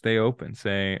 Stay open.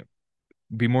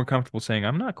 Be more comfortable saying,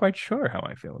 I'm not quite sure how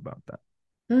I feel about that.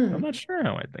 I'm mm. not sure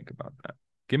how I think about that.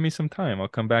 Give me some time. I'll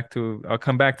come back to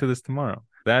this tomorrow.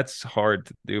 That's hard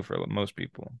to do for most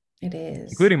people, It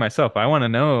is. including myself. I want to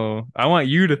know. I want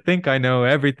you to think I know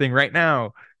everything right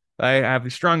now. I have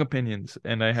these strong opinions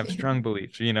and I have strong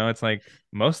beliefs. It's like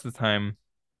most of the time,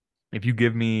 if you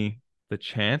give me the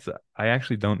chance, I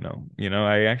actually don't know.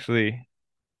 I actually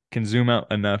can zoom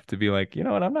out enough to be like, you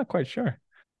know what, I'm not quite sure.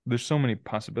 There's so many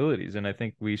possibilities, and I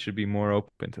think we should be more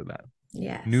open to that.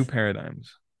 New Yes.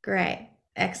 paradigms. Great.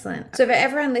 Excellent. So, for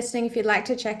everyone listening, if you'd like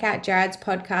to check out Jared's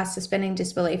podcast, Suspending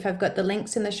Disbelief, I've got the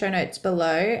links in the show notes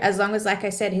below. As long as, like I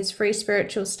said, his free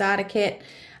spiritual starter kit,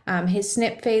 his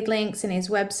snip feed links, and his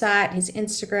website, his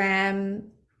Instagram,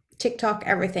 TikTok,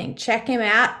 everything. Check him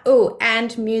out. Oh,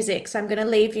 and music. So, I'm going to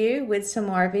leave you with some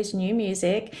more of his new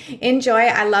music. Enjoy.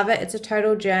 I love it. It's a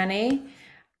total journey.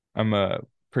 I'm a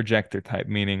projector type,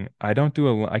 meaning I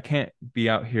can't be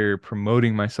out here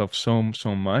promoting myself so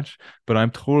much, but I'm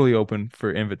totally open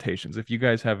for invitations. If you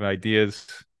guys have ideas,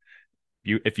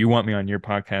 if you want me on your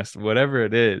podcast, whatever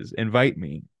it is, invite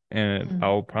me and Mm,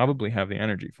 I'll probably have the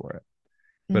energy for it.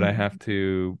 But I have mm.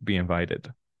 to be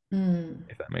invited, Mm,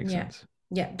 if that makes yeah, sense.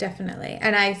 yeah, definitely.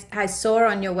 And I saw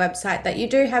on your website that you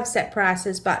do have set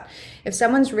prices, but if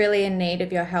someone's really in need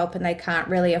of your help and they can't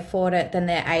really afford it, then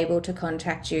they're able to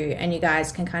contact you and you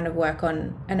guys can kind of work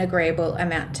on an agreeable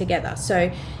amount together. So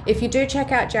if you do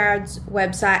check out Jared's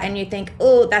website and you think,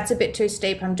 oh, that's a bit too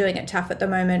steep, I'm doing it tough at the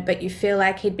moment, but you feel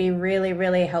like he'd be really,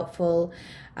 really helpful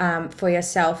for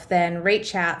yourself, then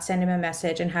reach out, send him a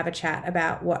message, and have a chat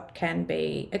about what can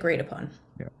be agreed upon.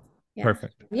 Yeah. Yeah.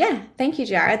 Perfect. Yeah. Thank you,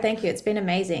 Jared. Thank you. It's been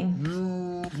amazing.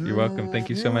 You're welcome. Thank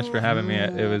you so much for having me.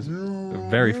 It was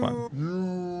very fun.